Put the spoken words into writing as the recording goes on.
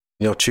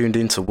You're tuned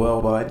into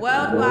Worldwide.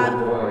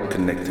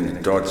 Connecting the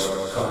dots.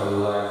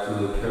 Worldwide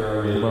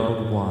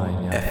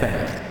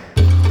FM.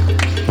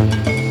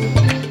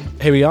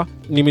 Here we are,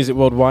 New Music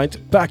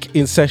Worldwide, back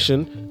in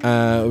session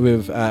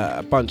with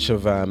a bunch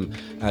of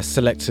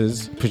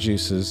selectors,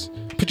 producers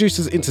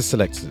into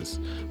selectors.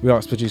 We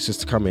asked producers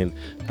to come in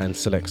and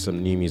select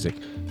some new music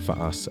for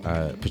us,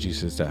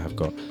 producers that have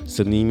got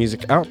some new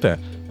music out there,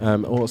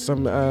 or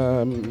some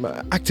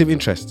active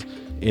interest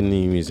in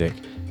new music.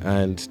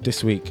 And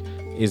this week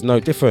is no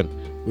different.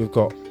 We've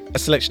got a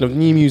selection of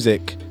new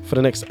music for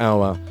the next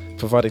hour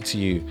provided to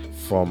you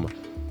from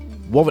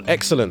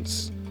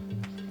Xclnce,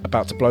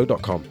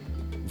 abouttoblow.com.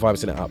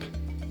 Vibes in it up.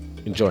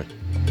 Enjoy.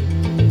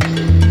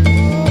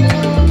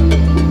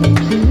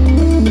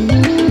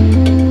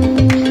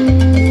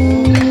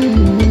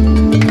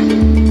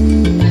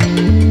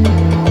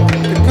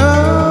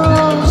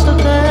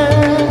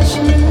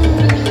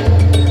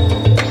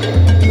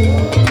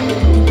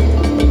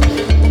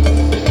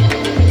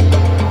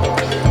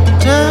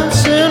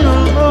 Dancing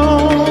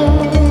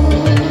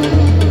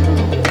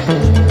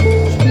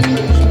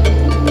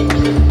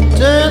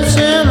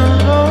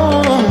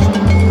alone.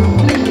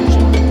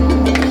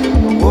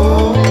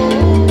 Whoa.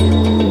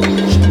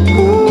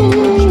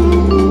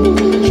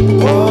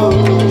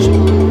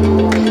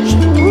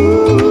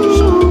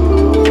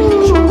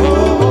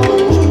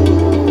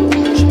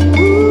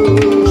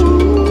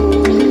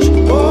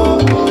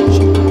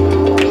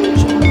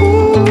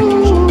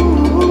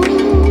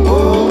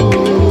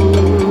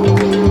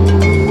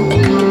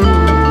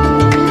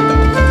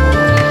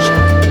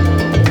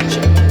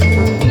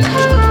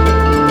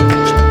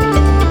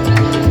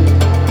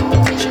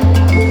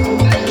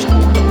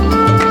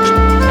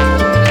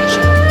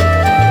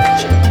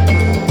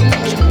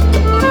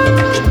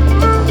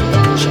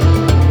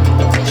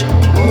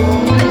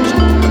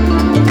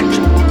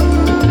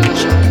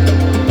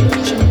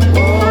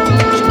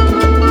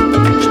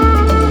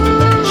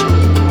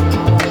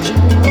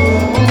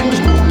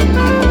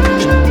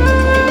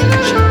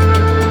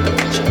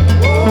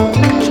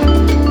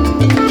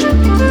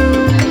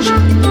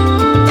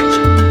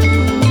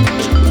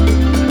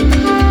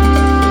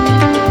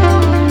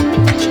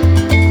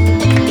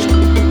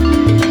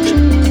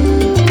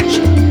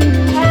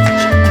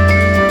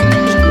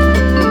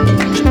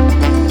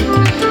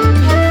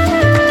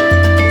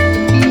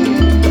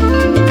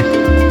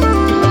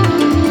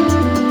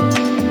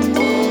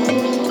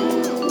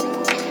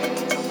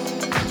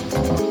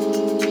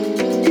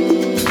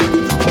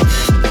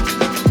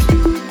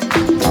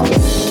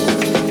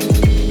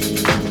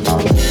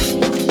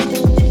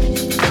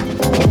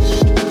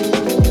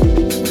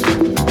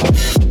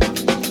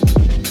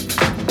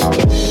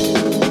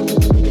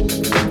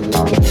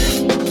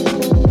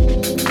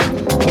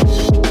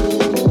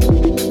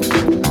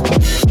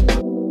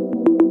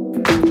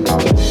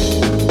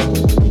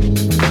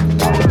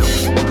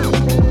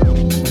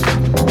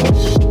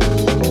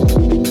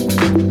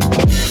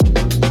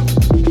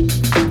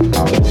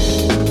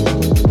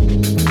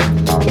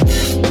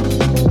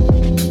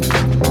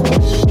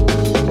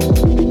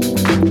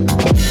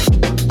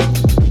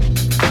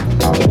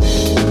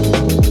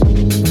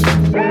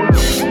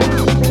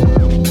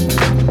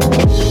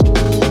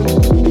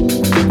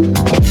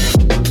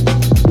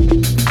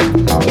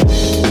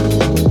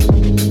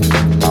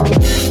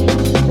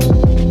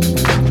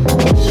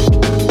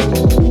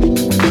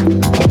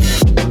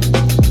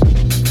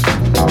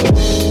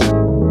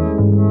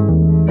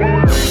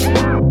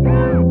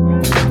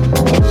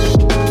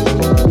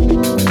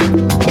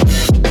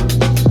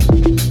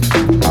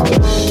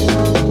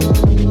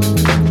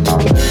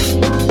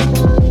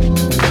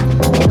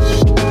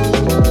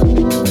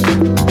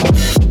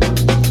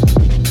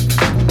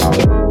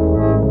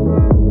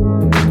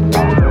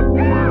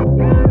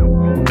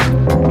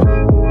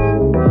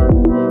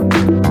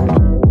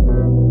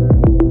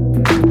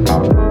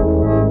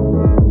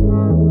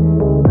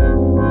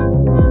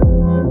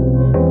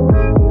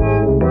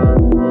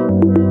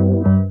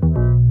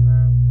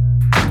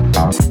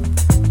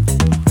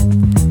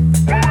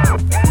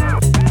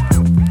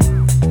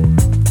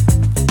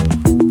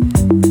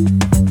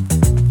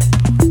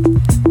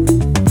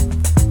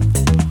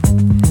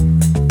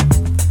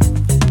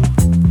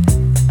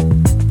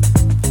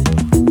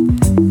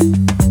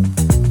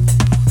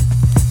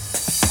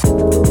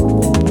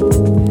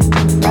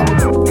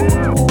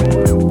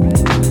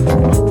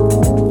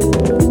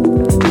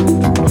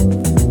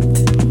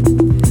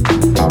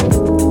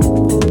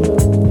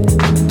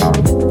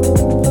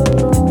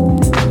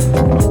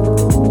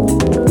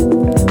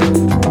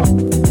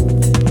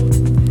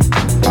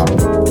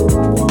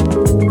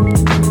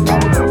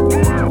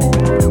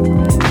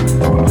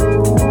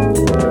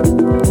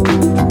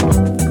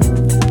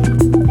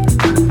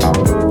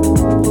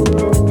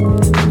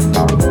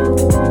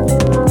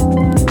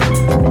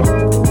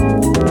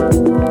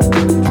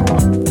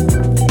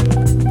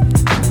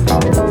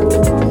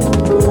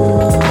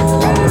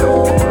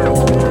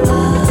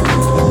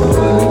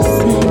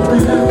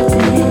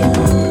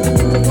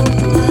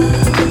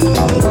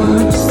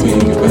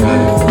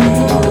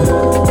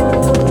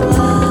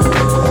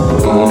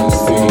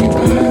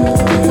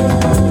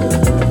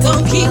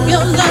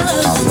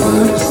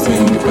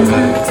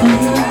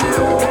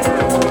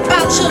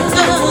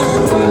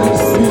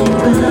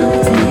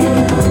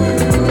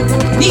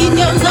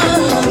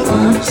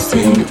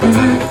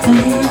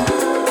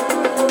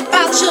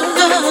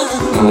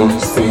 Don't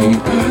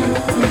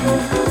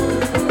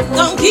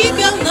keep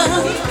your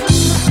love.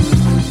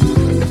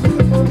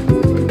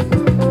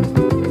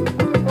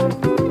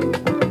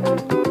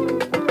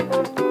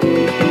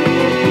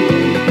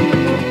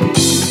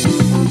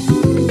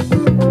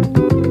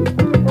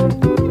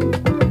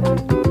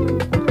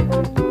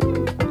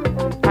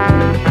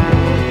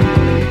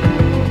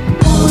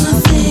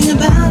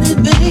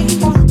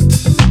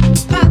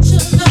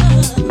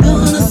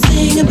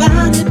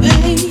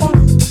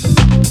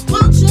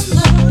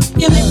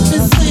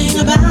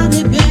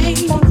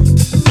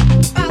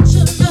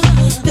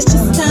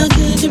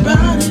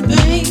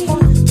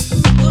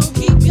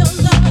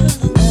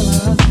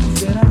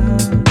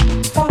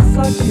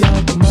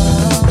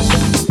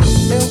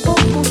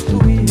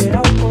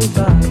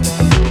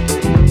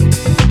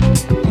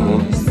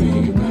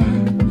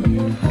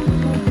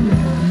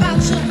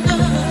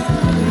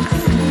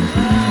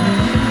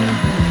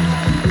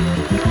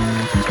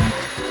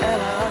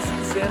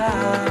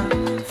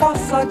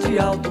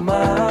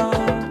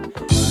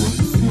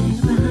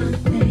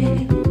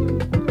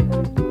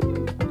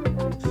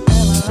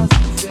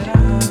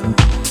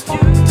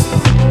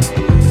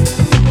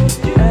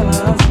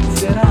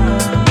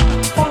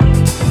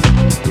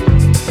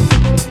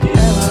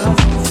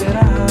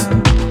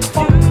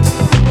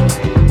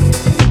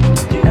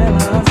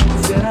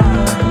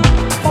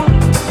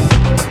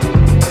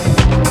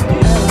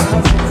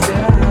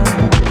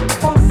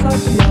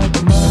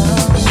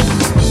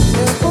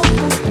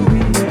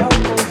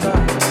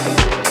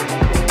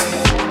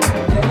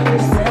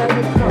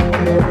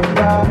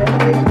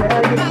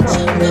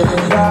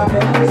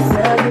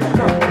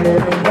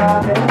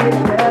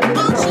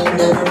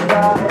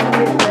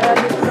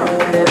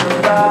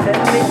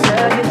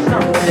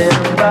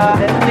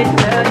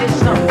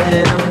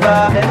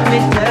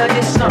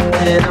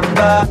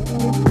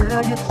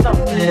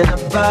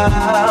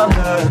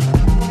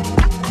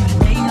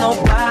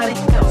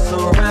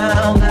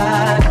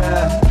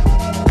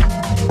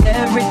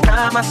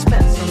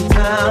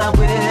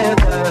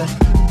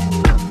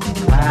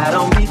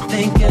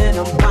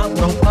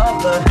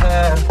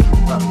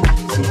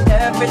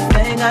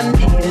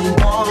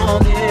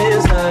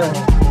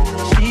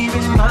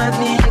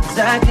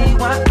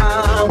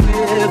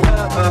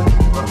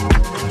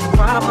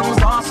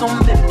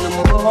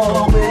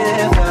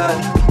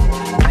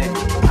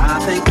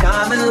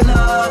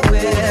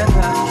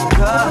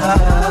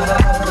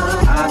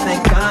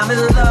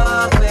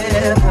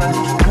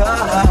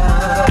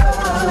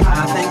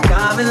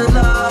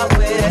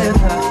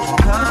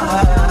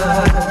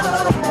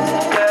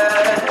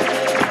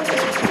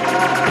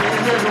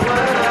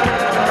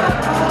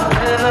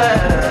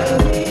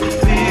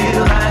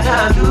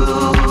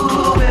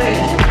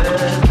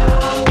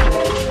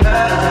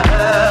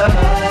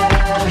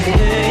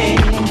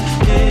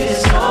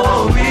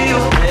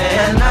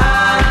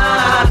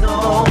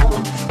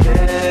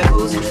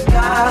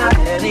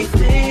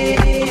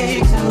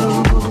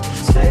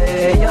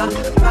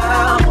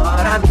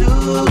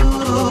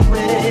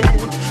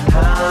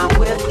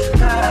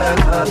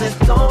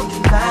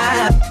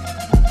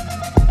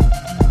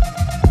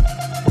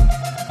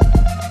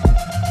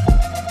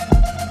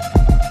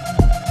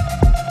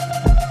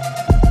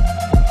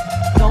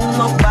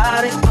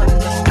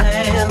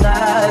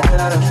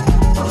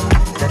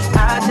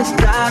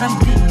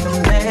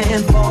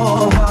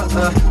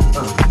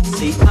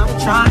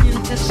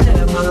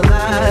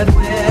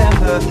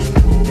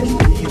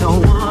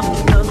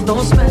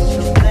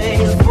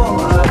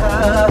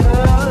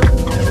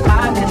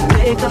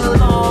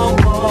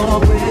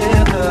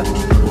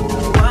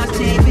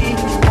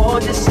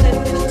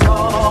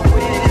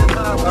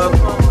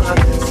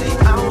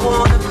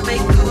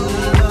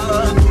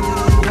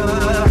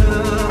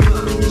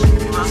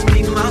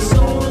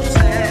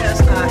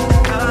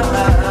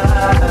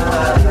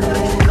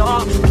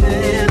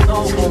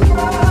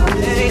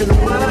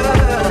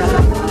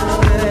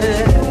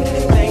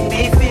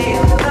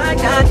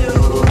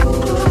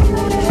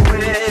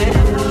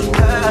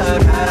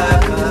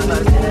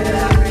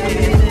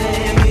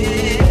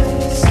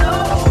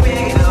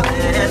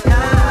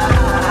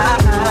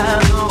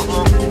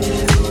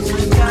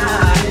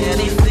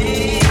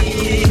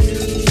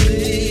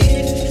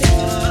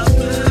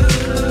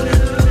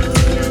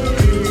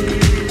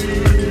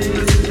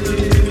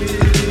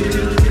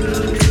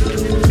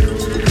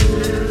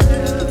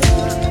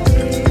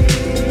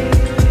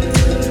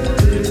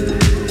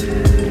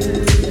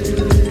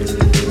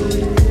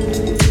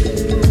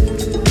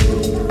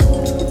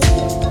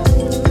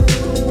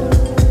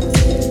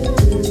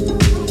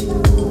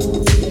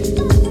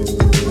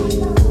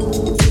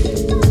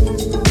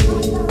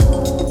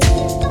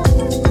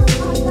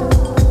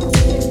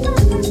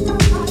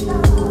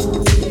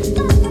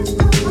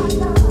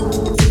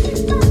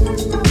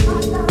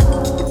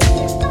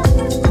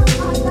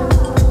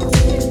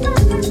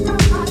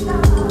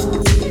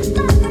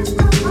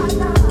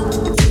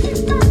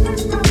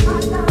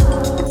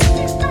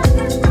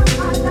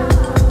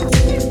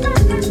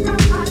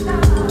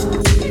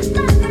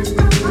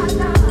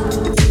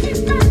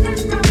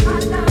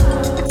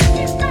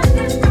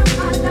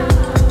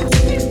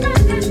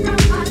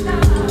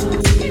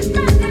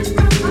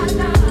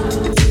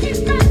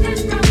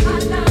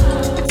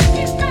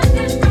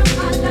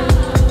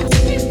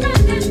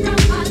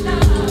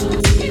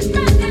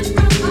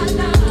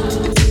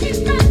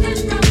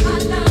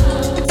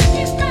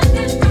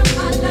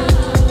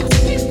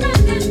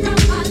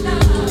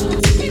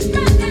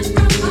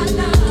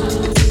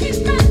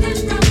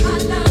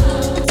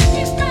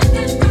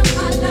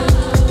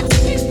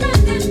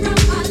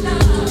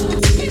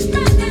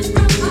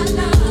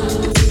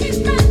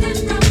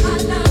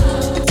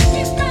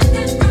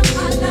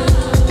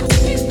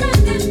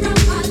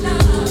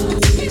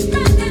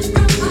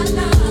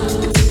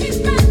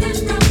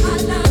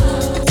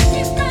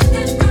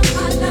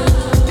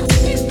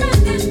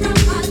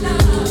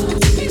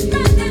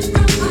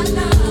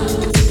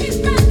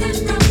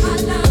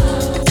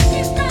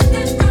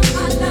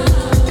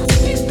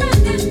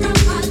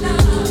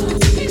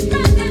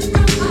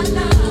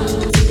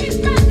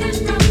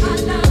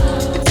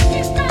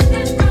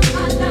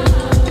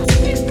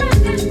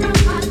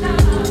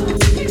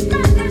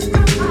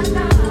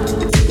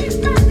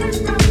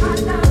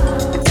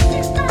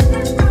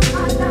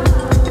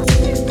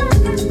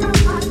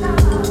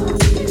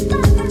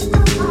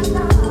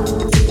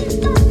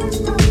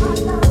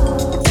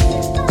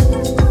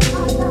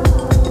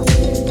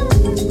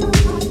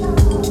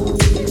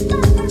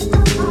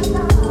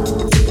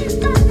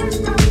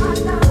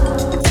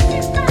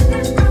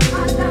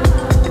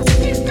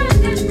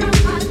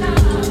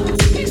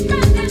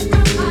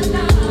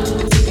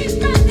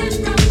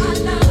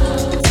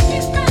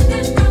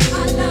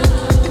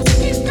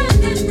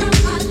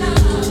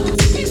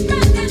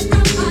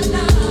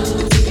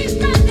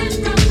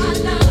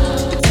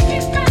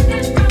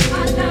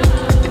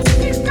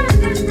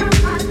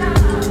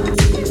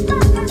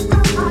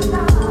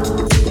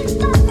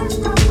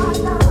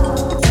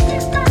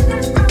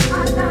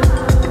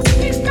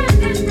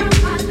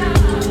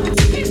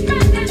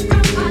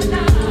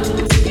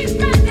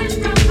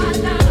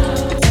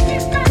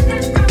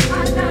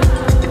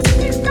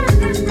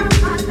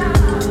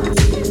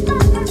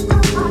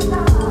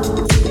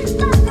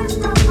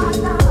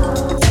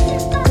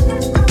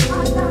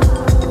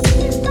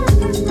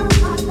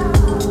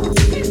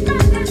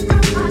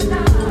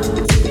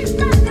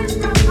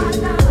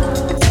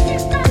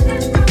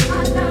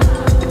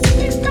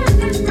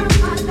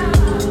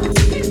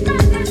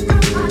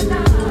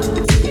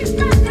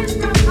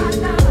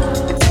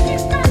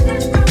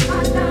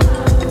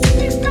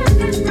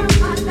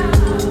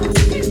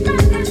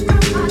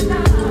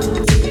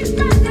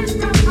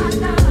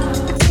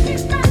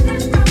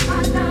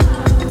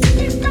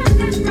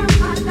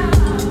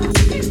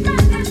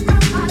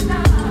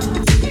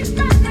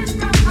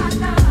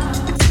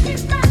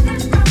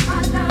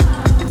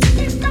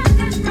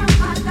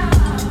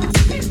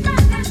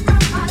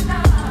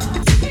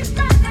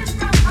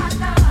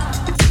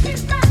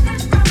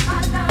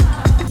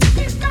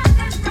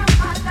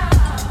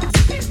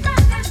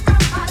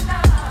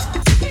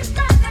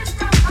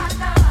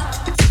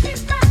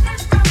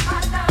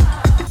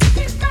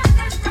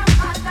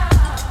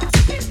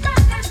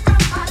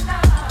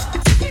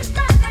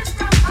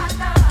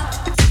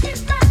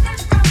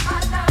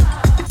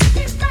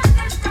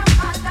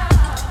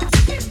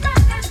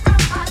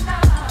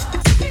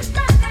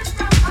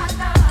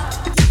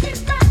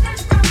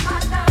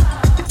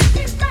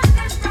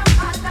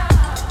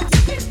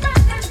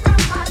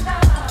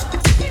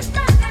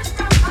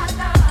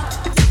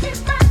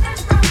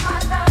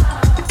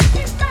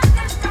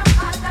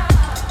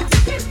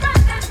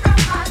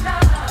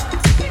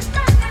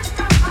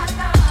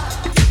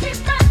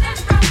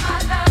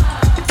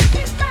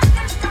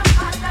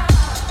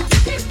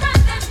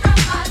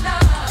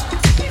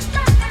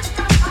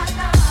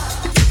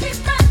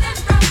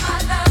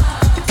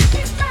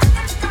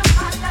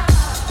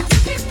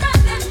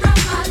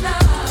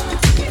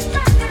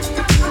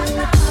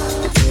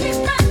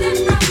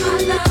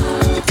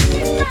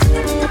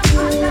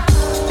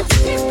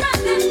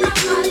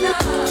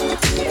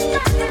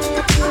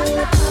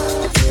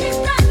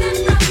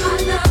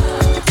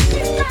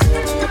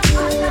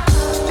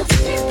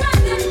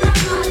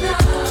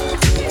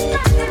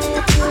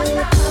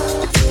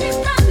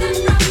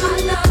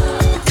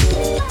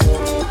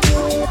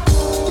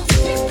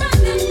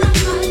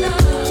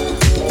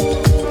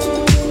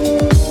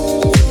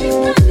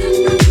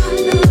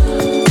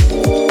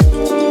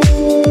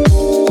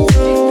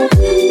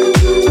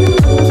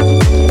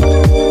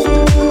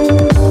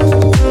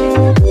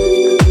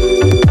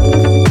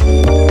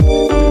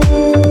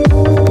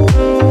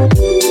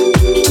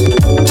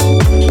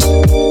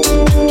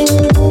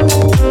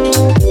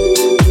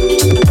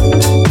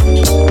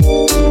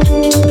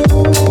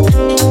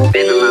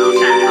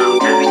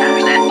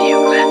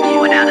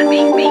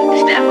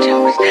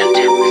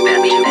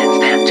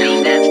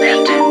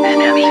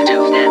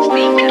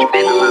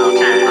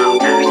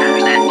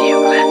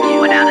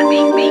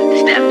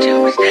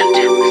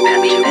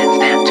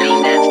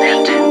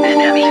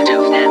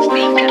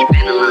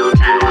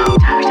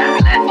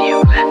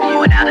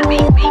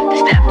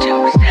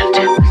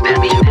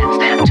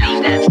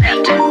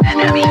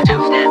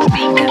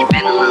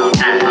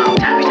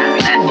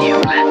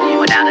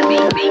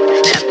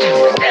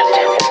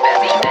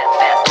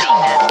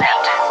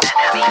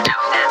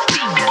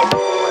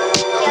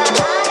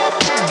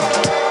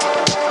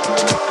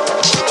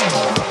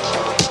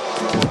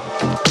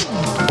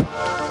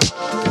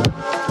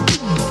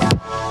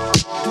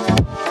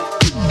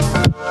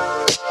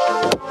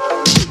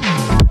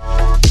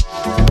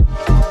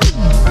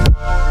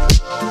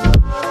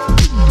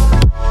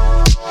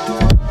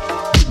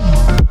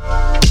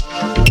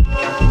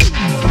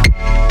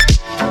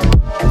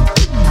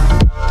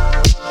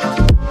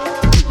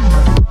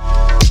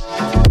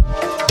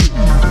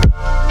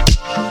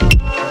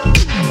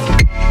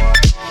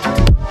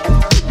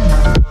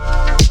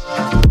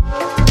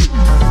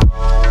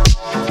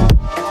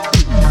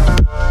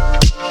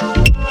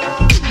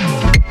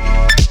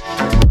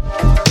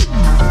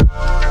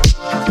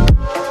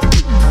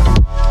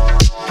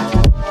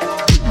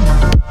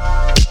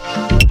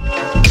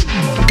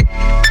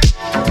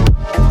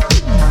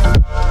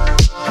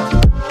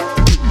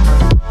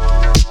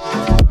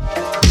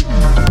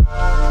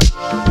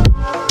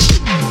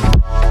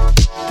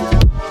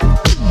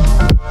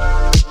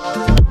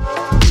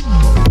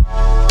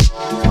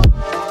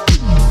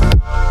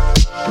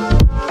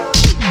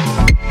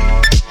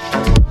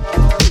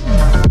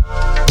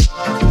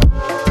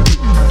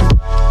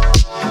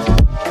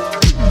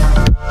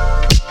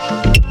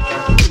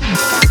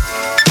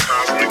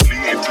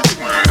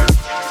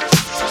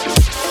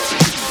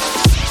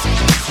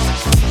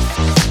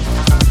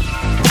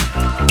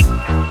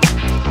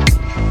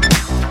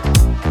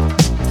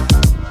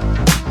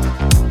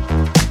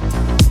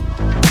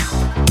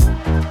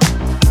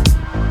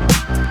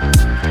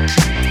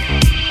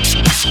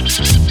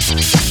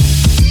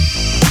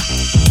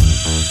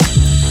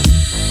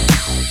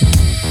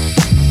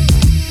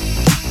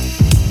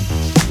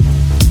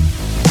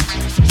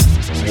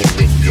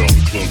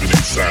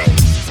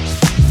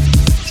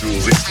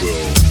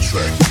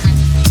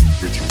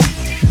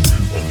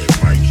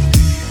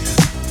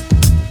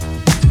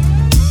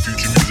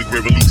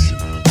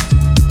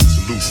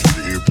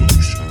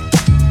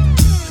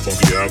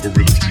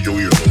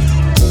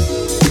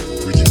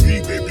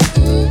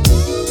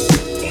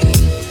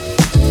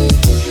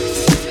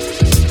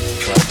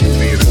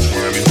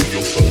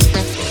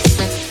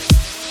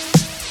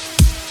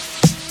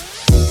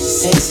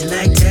 Sexy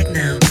like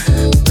techno,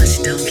 but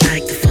she don't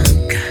like the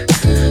funk.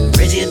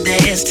 Ready to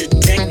dance to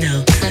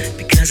techno,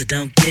 because I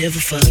don't give a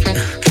fuck.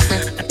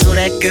 I told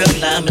that girl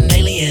I'm an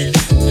alien.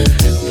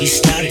 We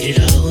started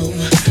it all.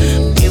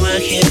 We were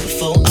here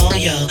before all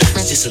y'all.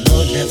 It's just a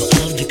low level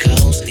of the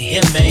calls. You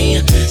hear me?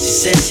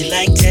 She said she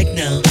like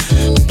techno,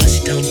 but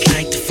she don't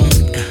like the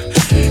funk.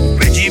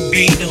 Reggie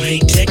B don't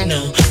hate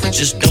techno, but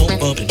just don't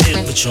bump it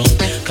in the trunk.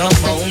 Come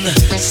on,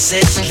 she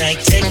said she like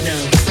techno.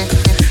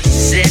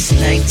 She said she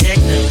like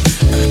techno,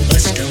 but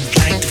she don't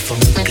like the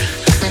funk.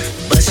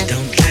 But she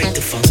don't like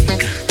the funk.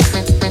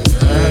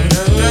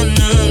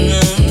 No.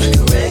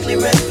 Correctly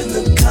rapping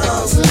the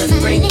calls,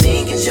 left brain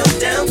thinking's your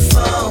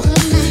downfall.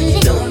 You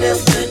don't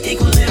have good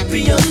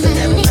equilibrium, but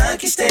that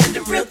knock you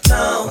standing real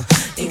tall.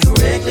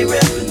 Incorrectly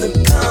rapping the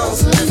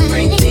calls, left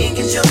brain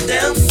thinking's your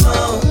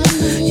downfall.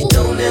 You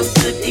don't have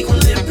good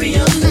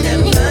equilibrium, but that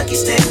knock you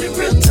standing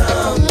real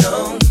tall.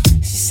 No.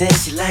 She said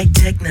she like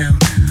techno,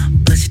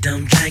 but she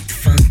don't like the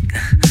funk.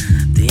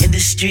 The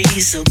industry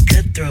is so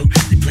cutthroat,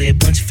 they play a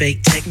bunch of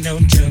fake techno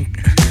junk.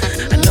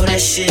 I know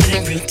that shit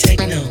ain't real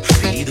techno,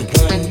 but either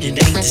one, it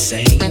ain't the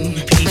same.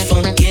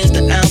 P-Funk is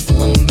the alpha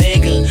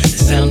omega, the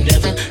sound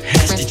never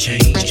has to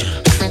change.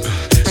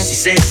 She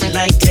said she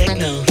like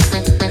techno,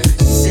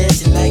 she said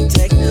she like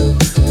techno,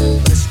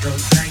 but she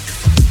don't like the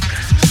funk.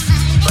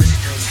 But she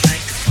don't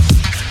like the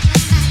funk.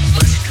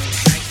 But she don't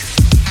like the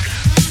funk.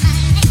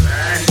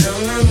 I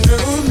know,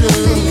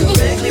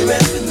 correctly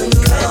rapping the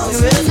calls,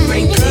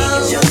 brain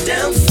is your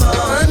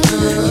downfall.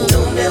 You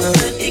don't have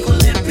good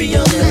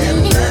equilibrium,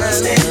 and I'm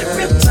standing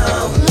real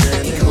tall.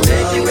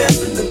 Incorrectly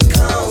rapping the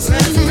calls,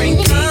 brain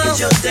is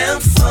your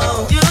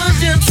downfall. You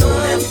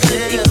don't have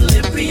good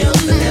equilibrium,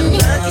 and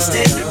I'm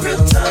standing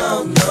real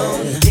tall.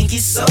 No, you think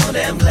you're so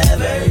damn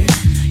clever.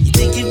 You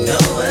think you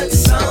know what the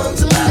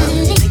song's about.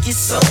 You think you're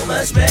so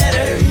much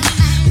better.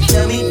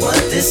 Tell me what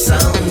this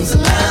song's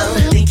about.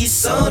 You think you're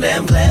so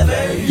damn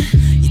clever.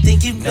 You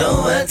think you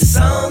know what the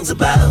song's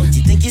about.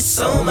 You think you're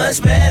so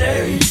much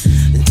better.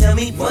 Then tell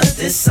me what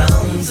this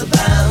song's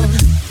about.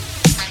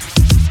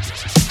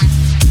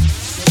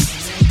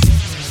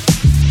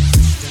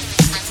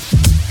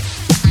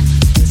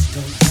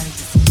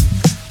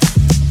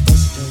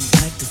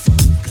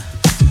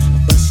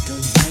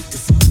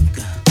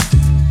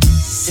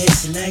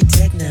 She like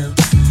techno,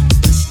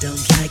 but she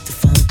don't like the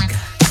funk.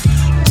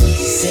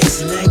 She says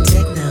she like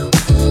techno,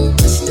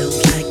 but she don't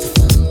like the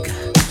funk.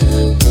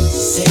 She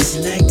says she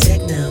like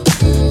techno,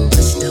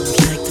 but she don't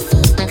like the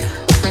funk.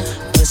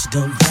 But she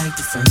don't like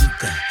the funk.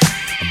 But she don't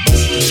like the funk. But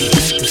she don't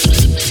like the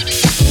funk.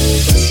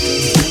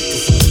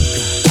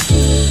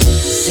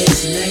 She says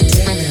she like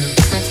techno,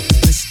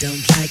 but she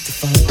don't like the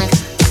funk.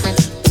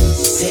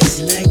 She says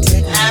she like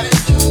techno,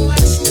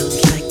 but she don't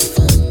like the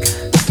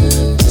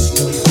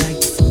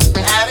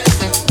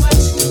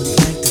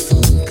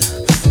funk. But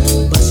she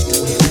don't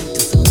like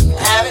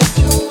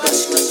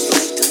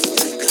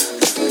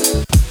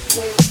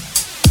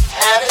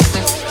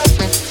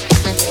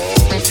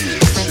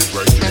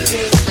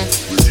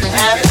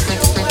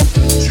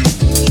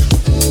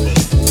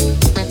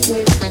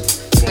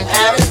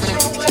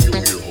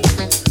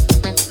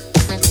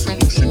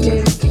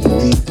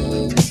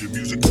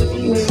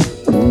the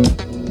funk.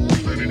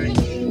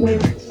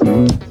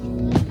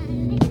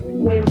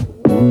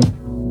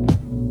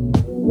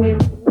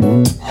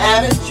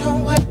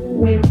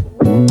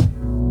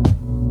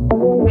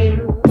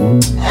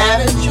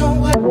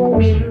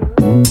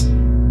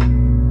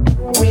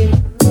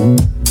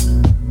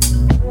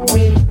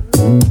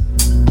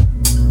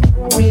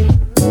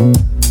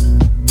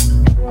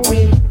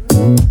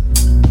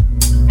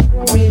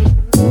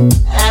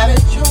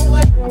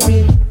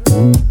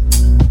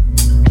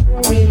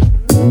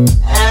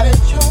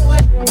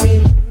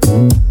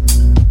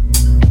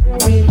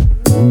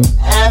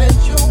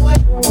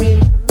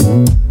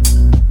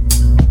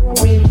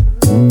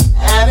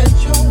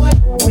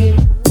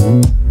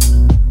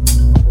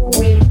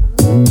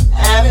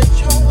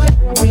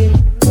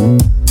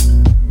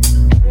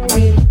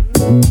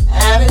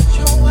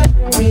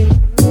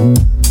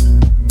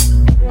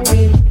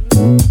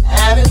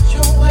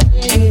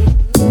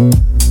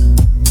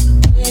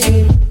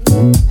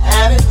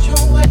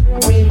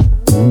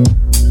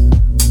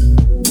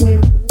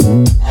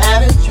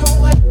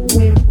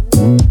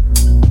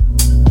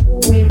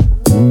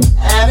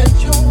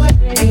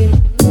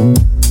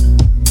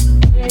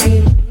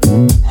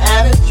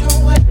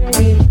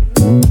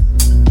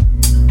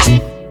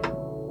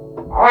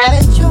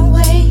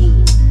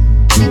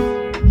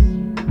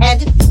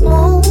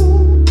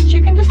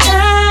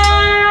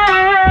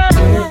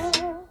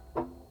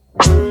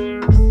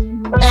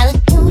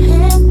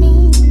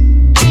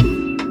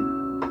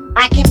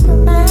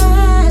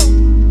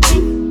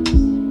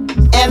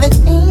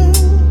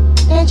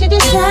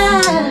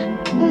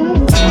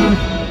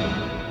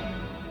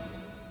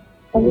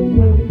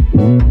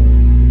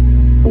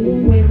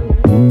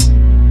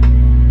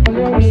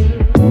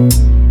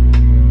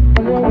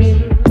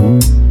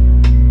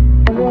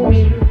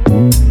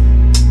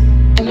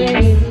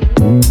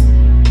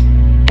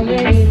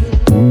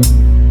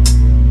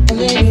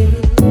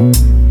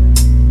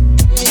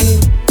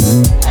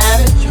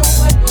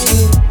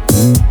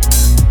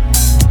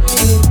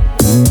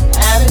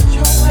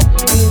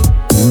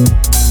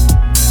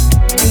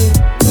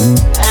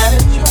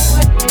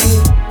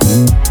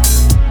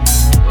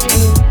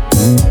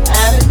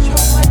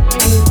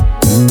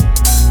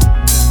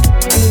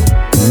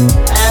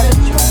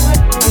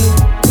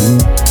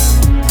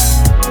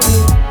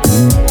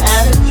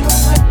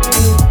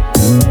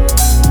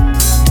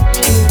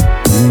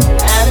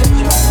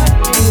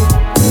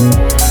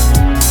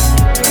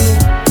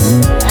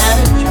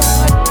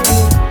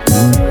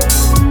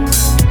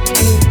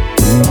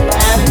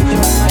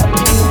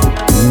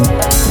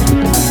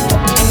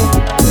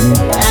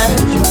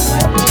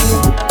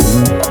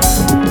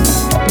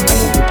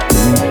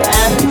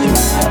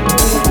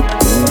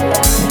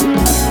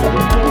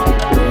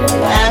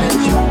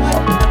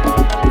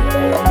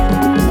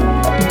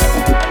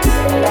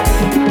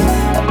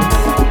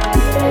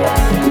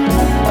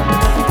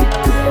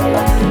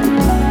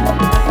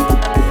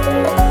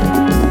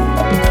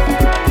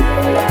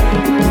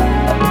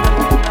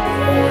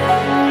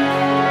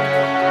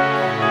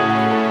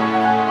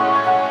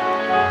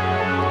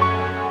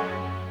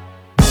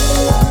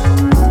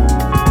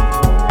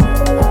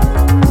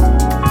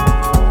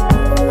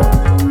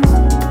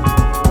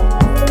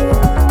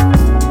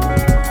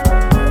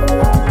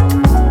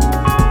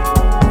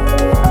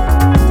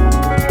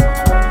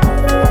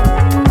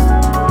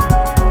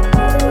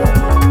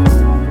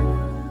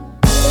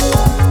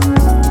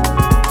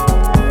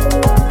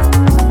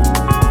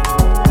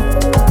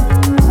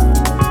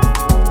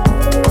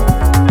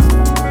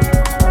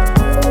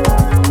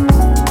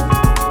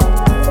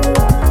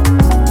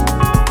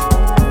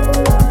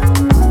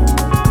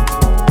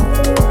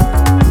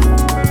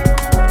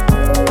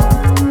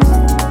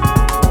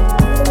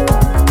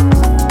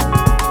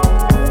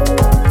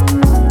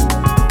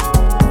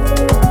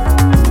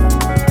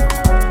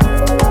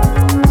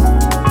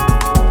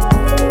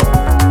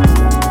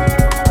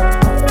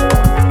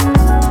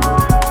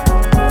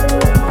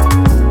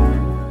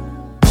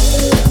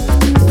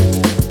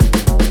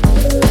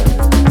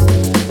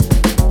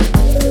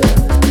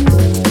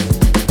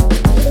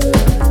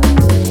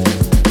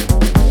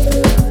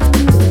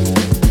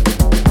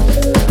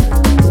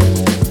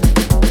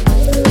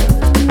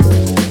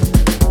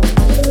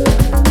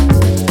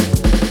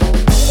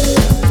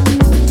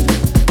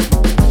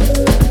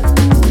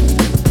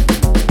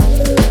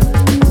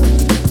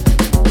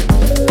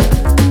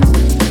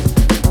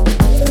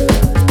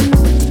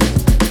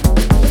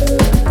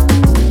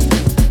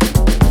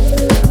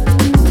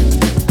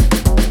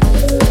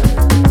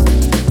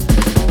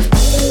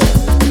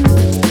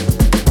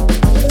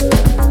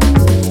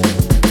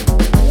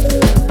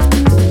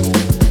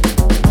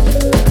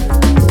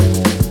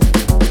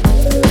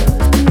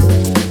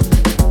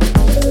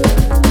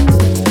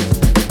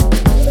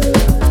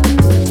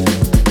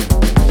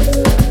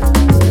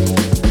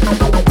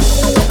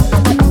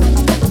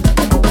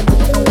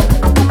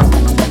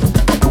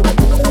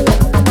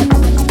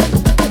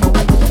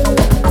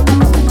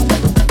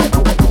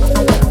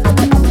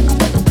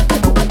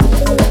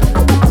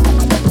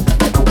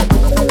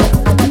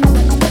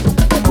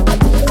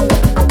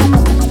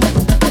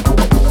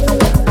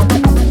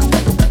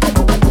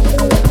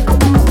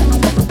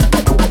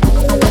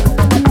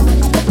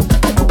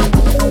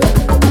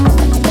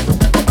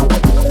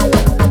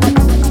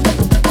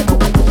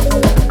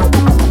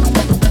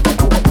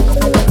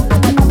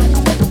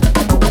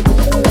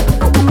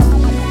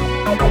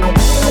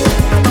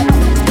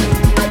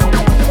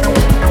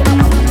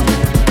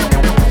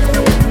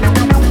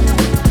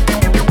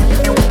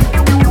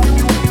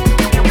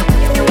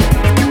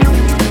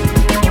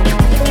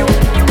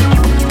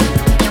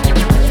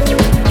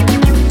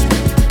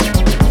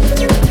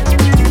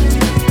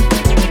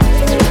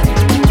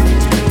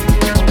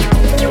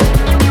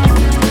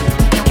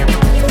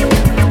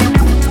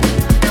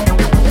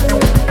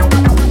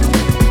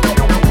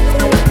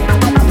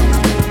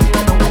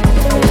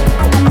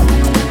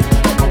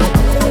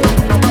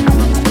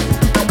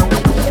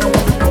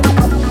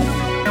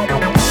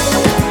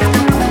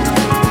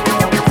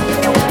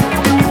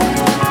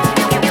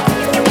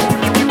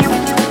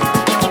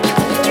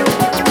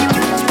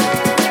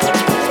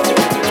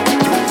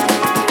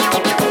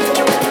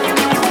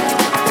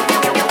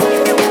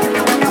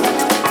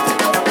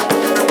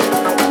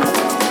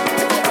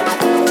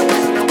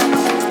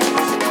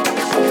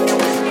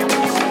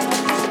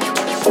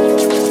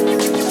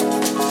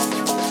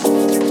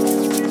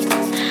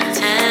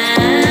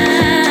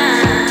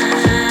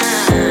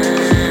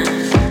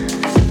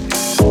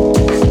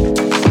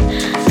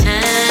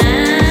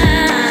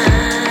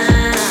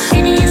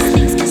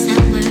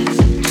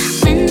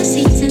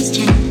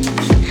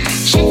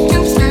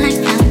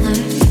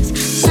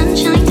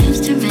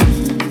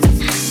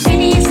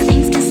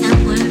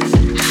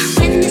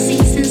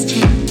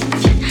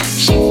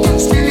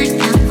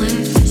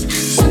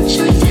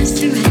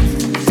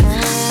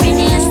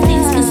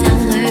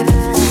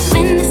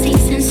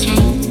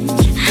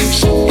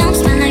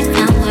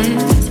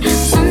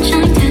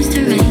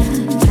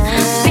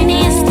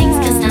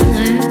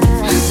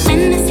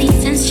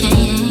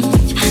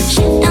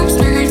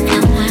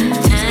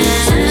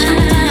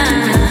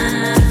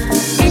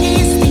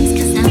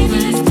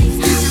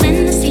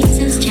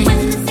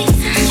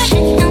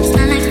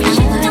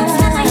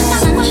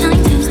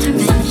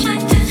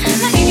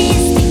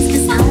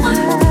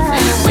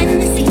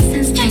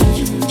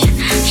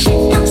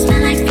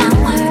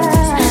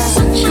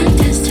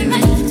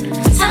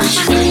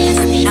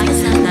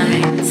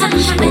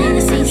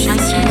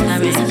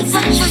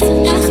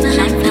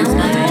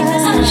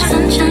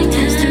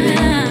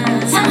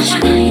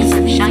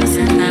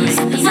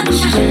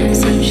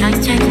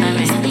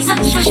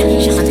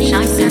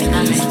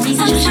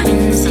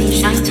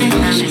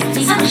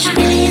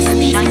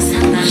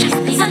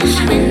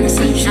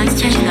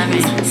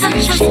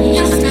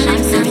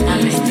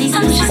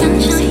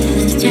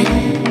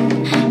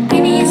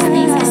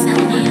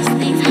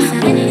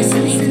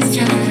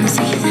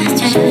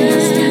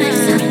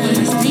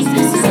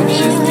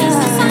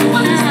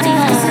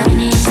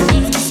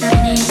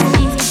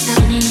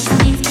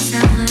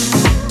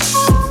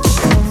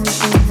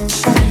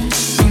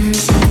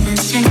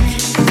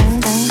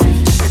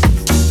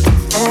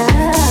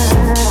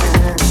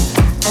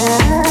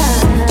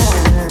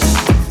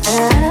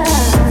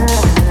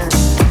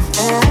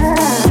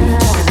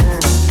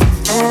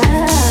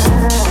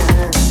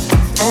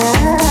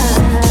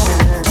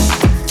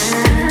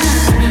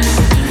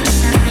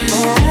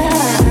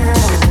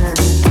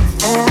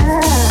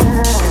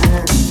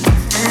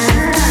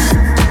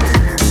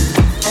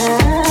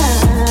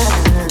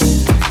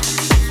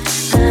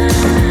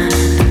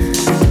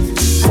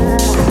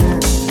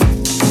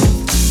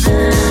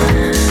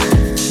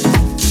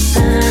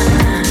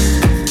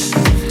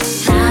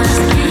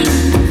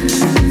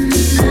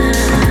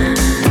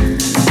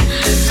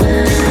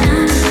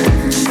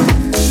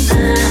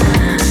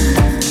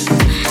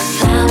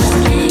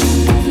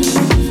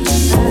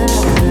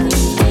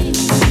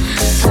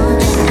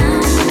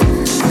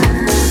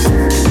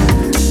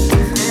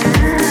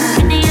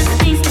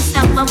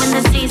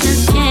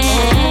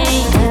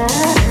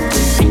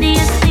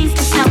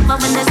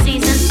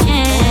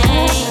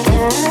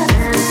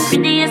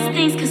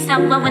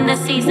 well when the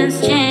seasons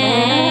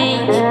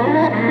change.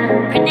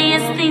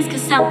 Prettiest things can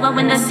sell well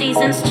when the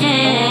seasons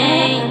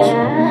change.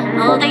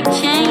 Oh, they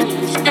change,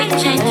 they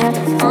change.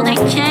 Oh, they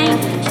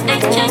change, they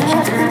change.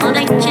 Oh,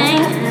 they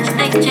change,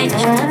 they change.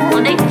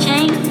 Oh, they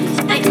change,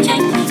 they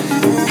change.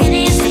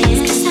 Prettiest things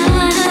can sell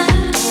well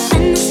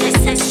when the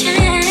seasons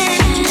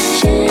change.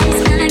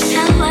 Smell like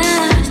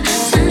flowers,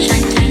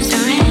 sunshine turns to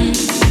rain.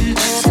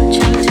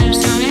 Sunshine turns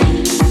to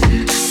rain.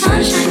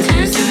 Sunshine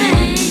turns to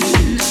rain.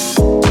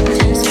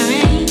 Turns to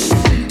rain.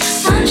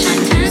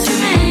 Sunshine turns to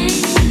rain.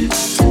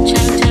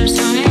 Sunshine turns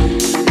to rain.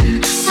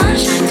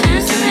 Sunshine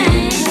turns to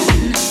rain.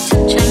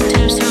 Sunshine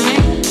turns to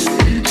rain.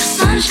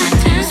 Sunshine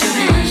turns to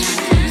rain.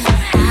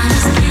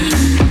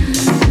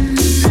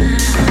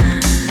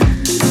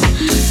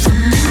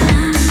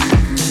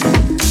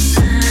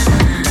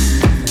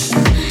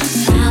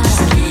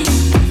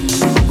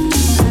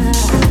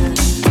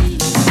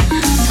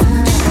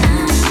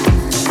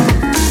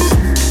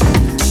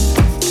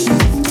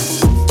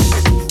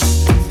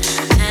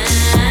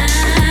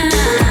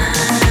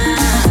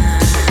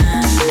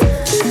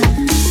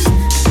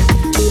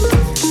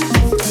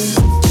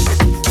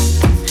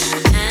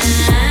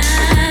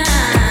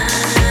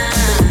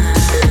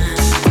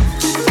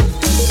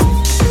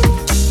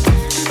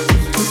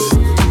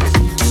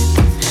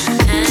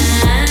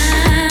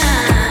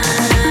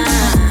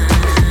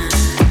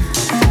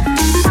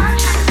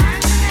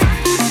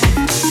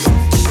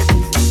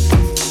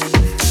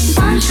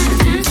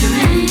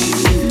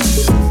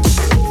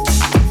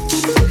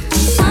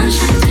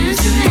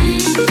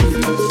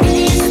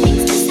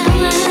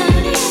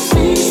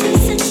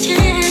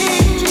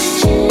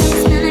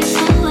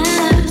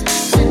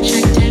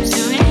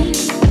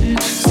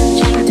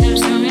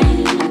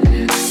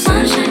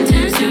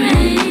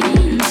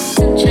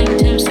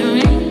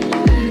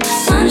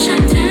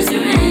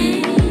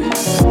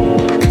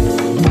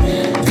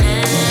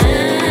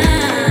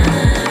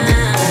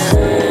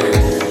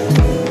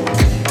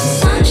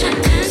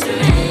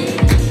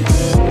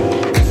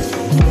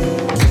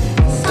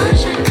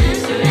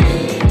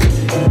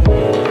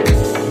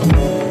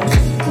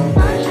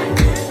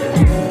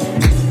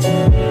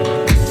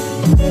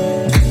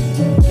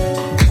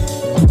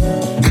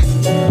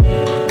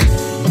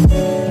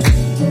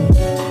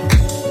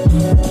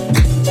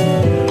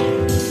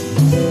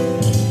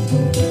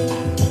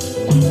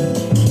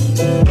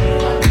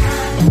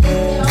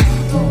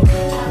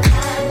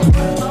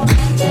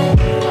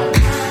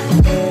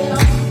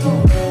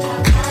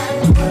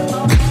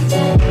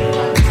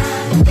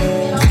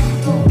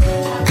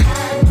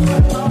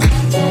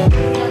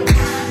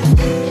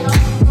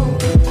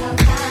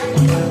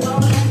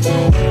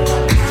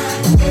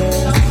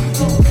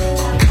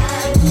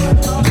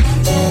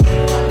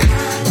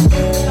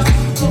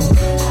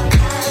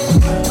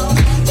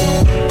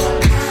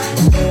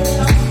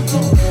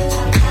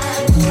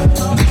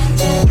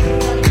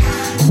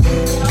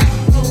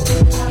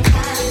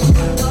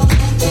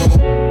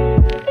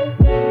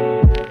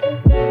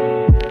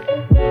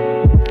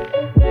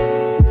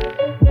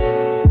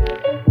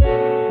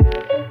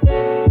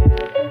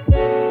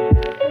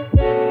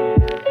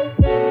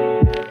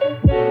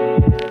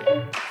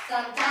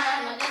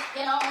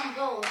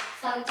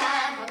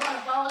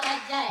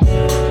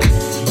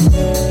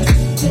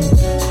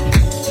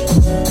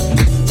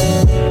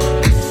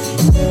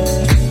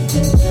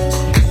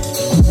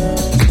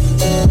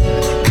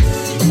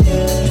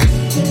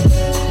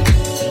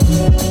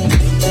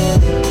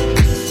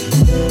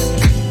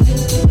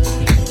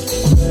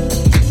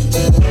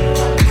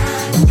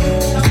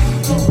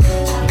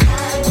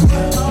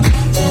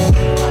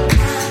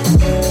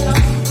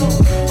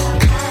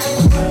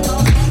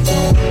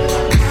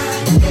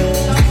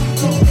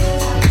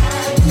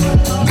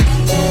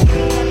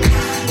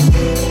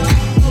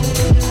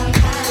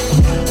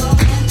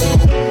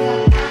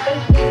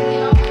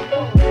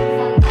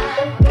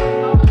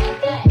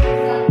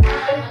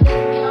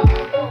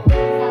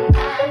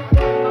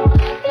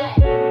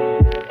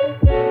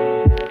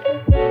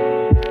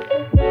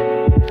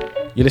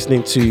 You're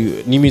listening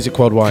to New Music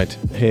Worldwide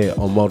here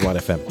on Worldwide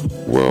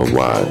FM.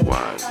 Worldwide.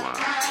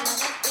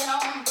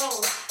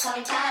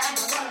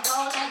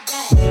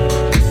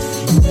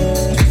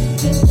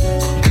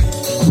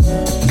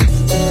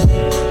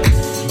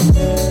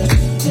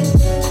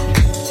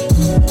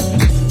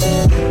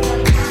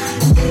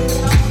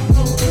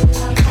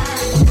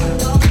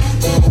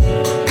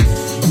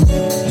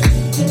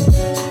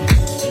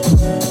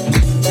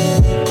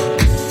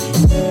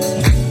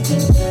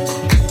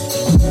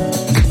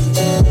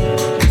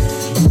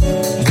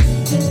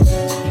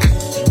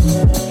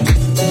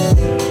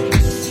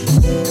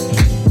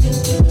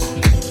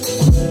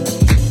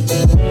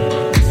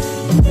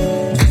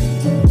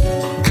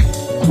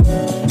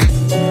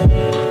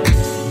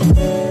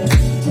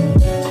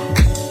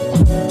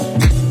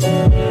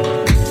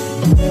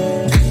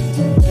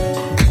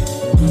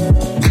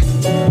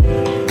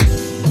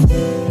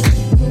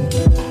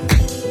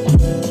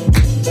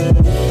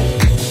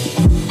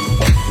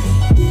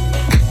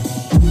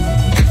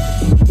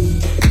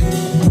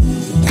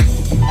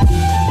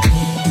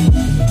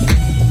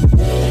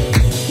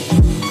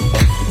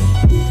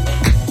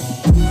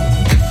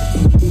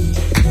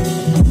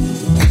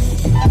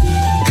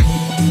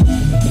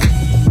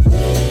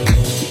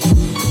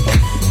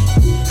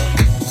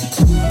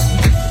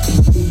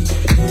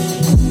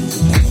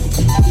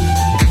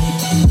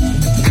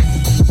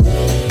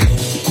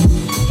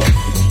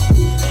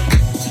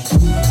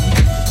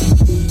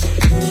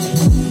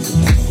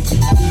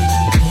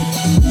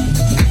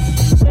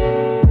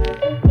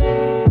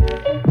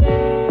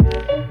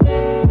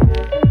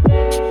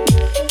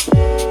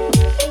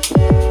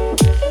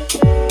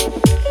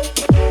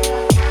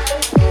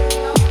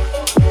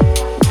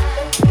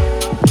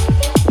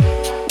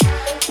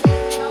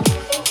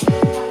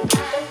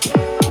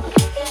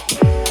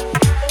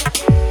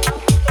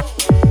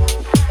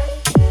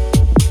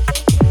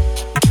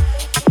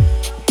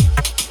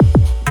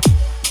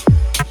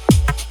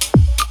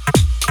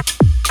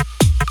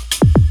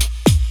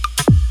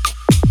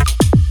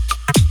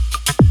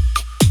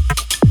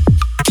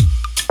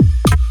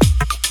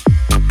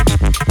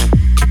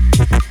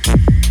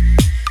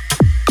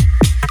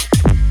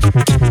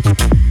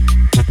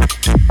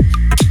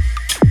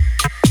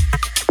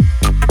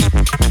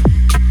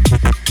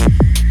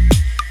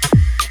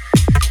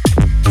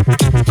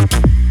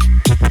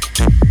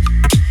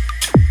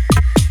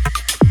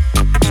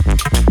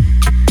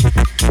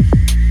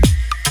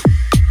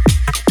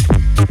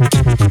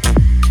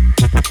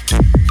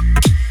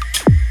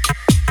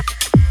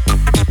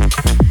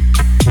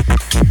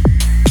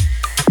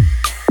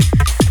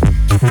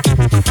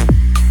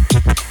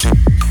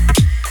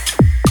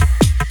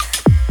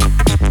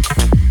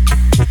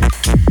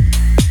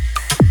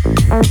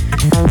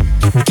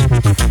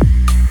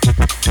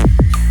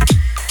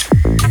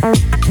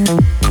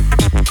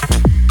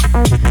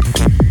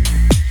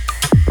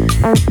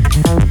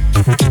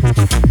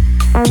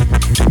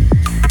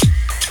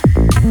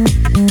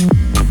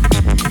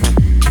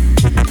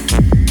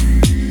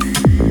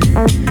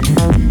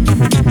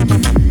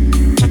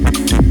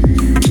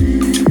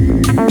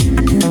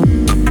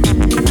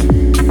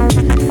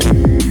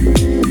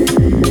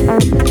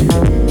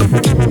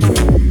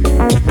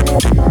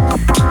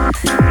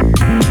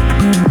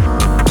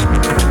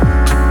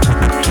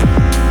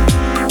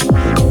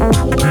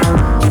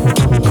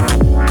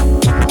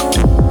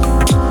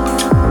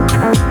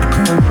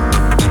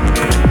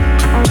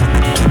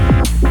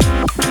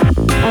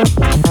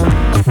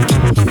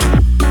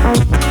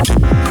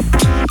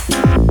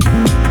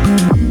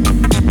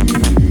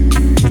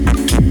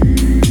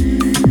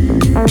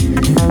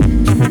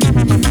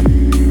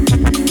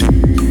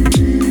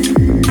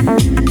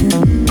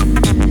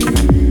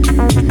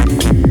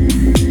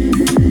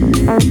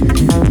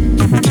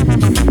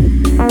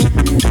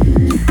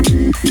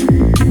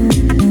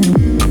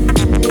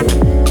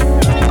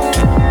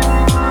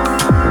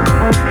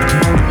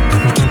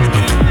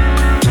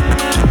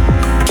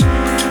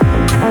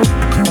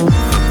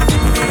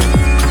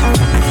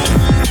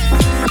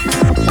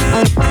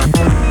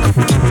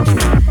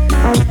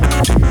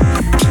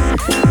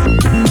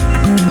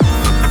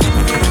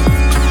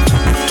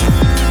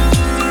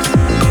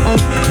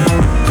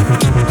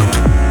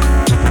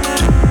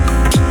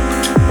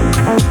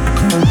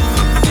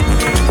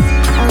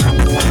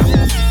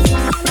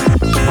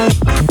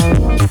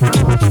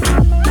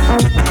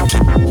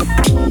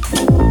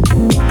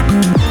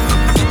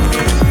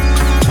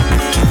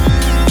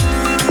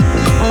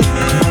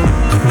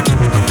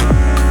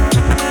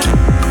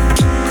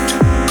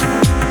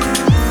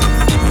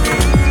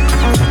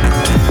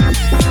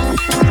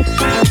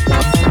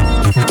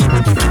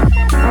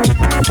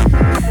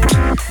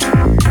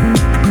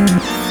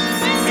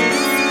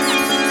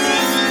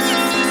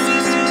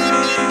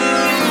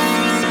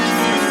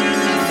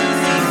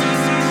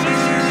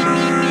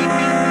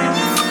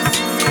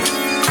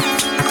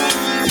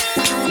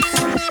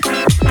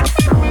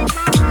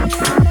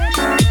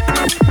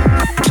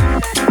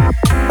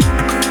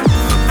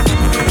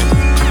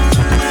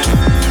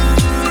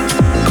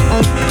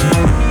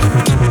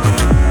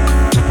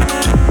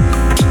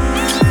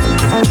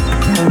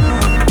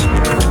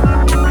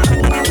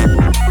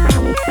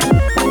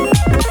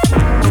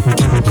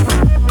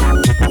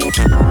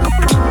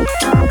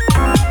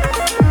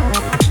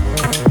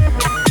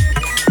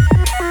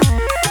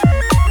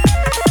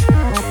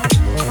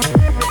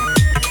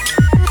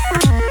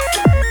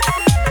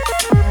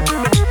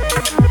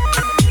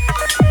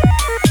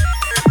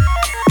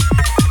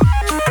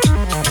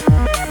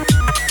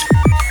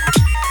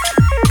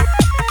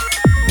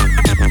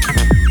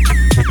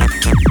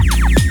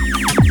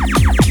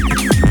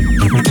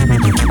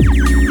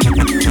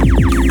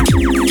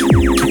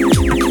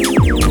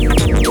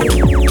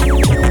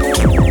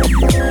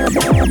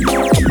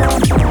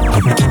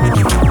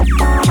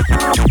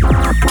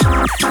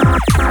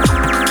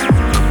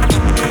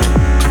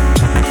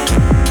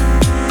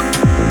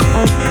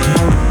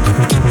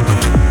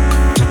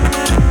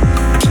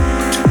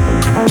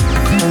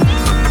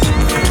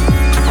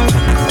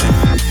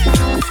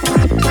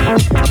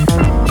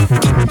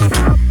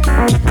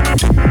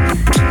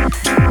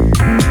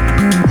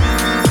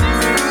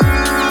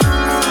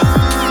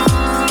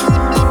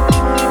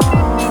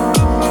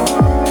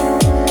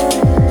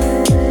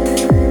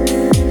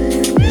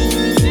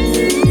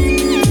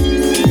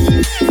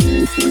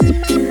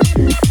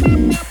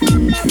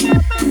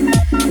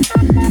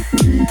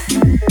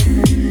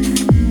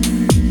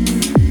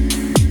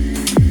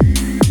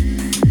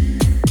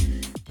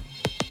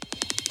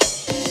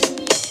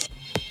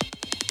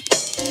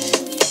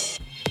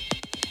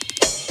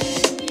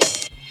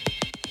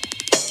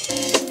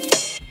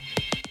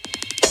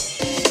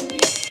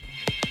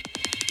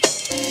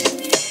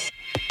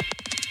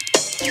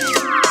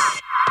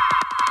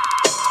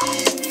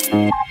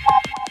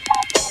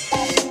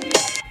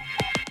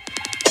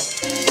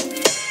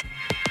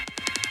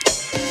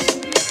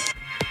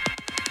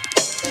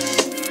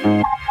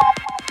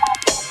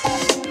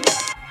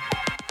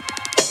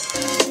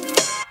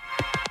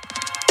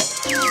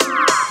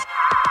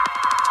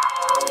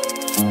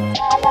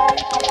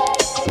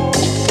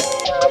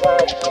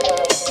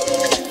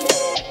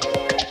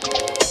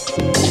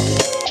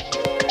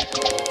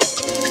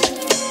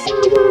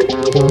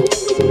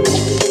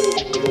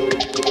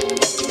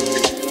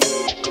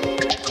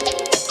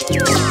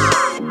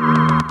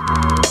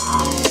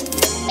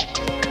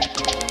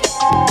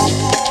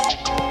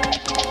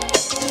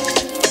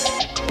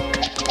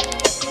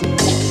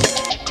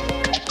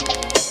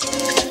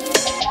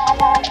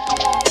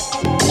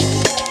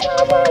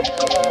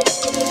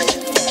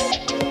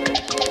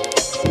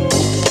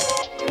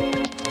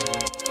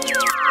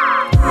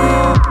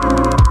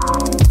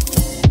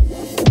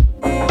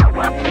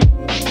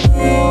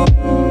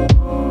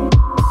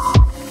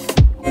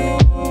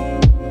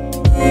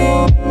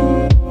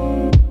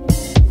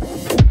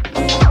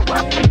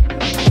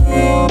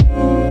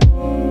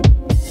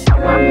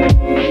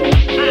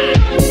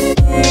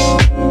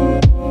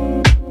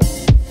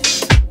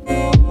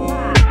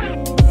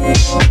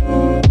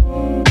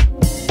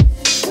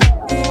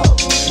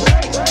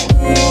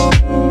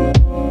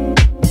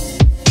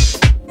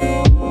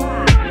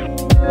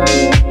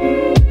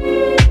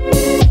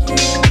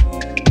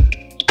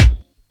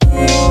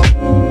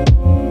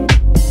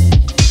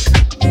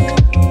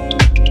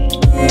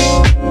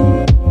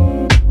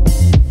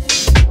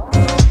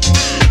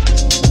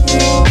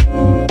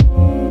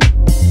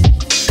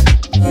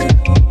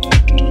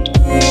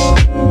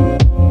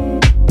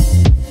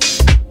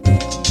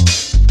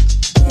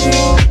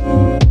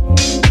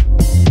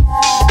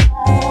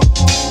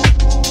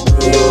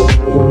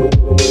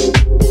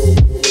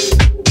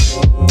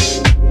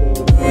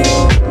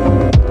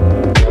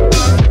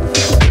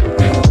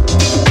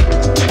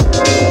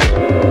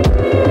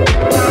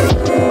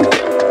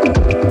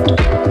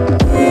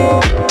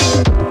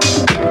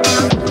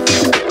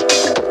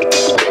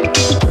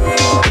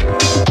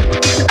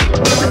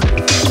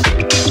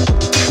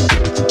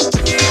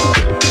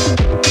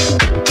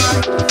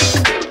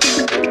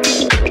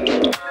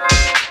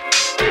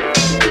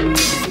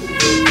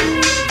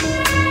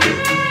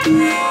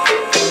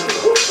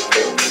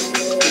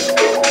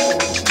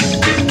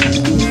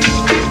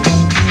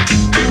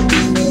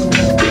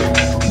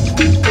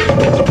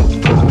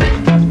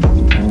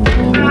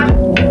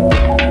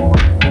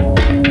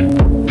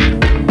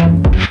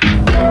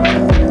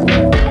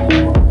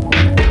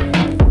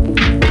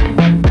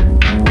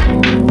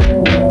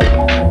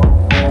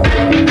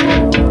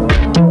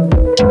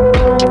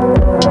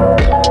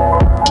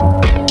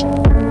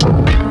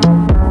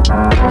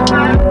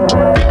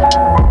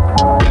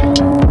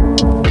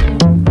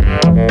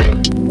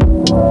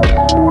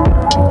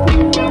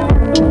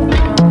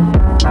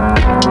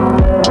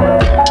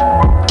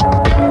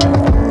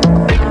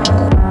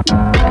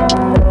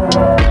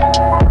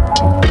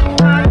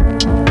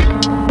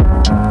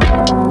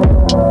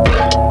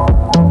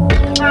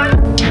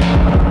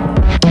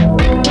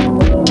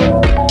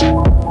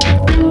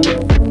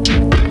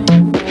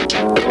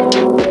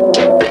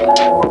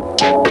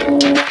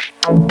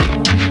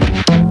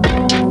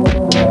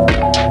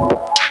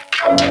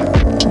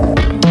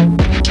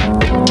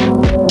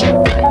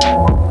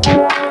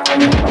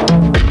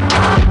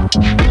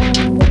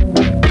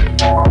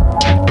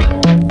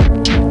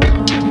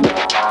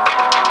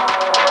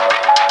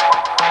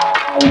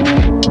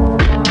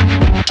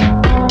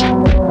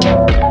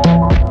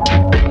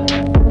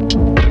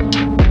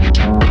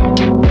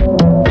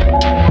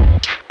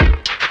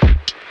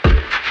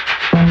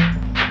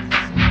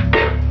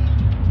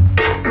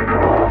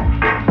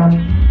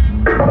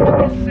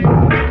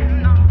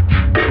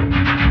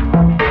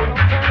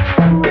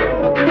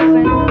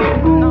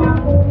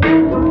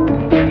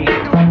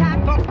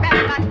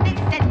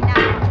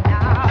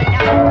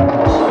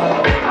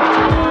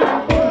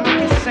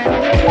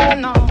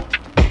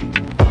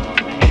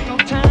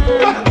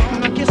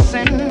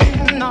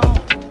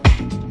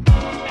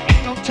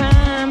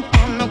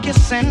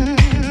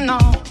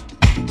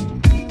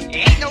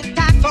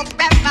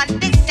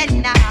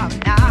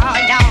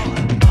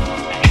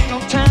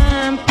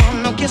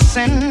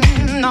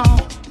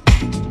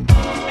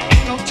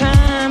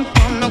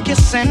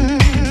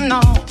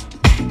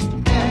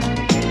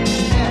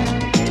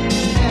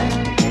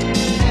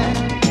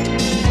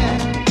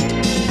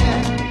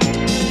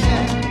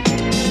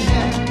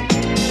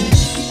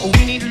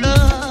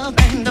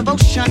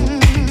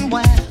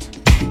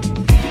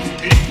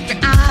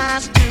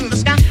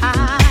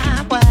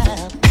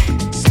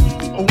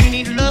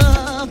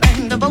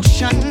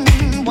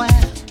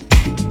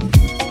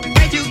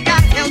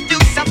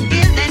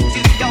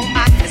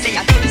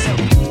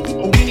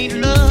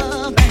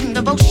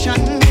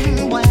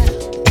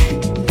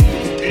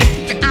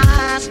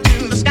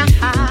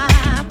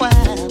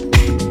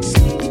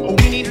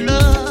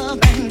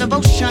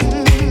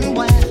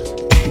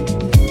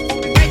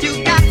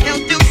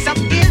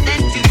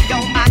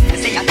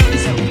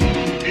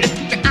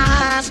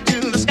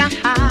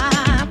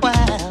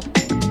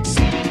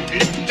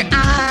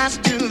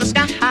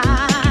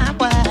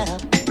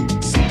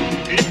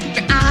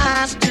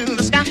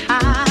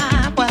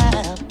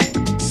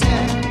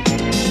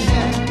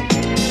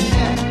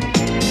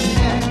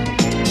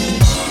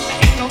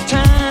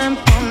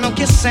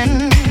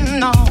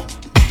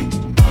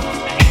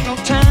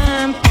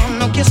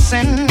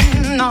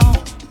 kissing, no.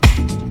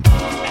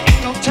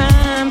 Ain't no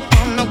time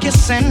for no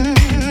kissing,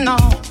 no.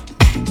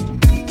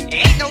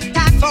 Ain't no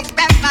time for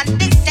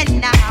reminiscing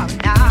now,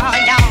 no,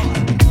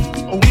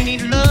 no. We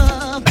need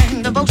love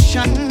and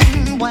devotion,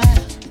 well.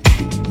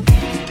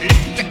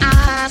 Lift your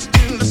eyes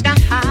to the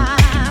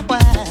sky,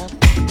 well.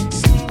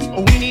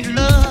 We need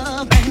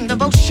love and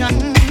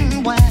devotion,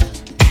 well.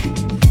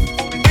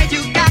 Where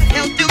you got,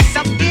 he'll do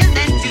some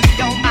feeling to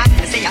your mind.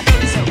 Say I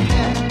do so.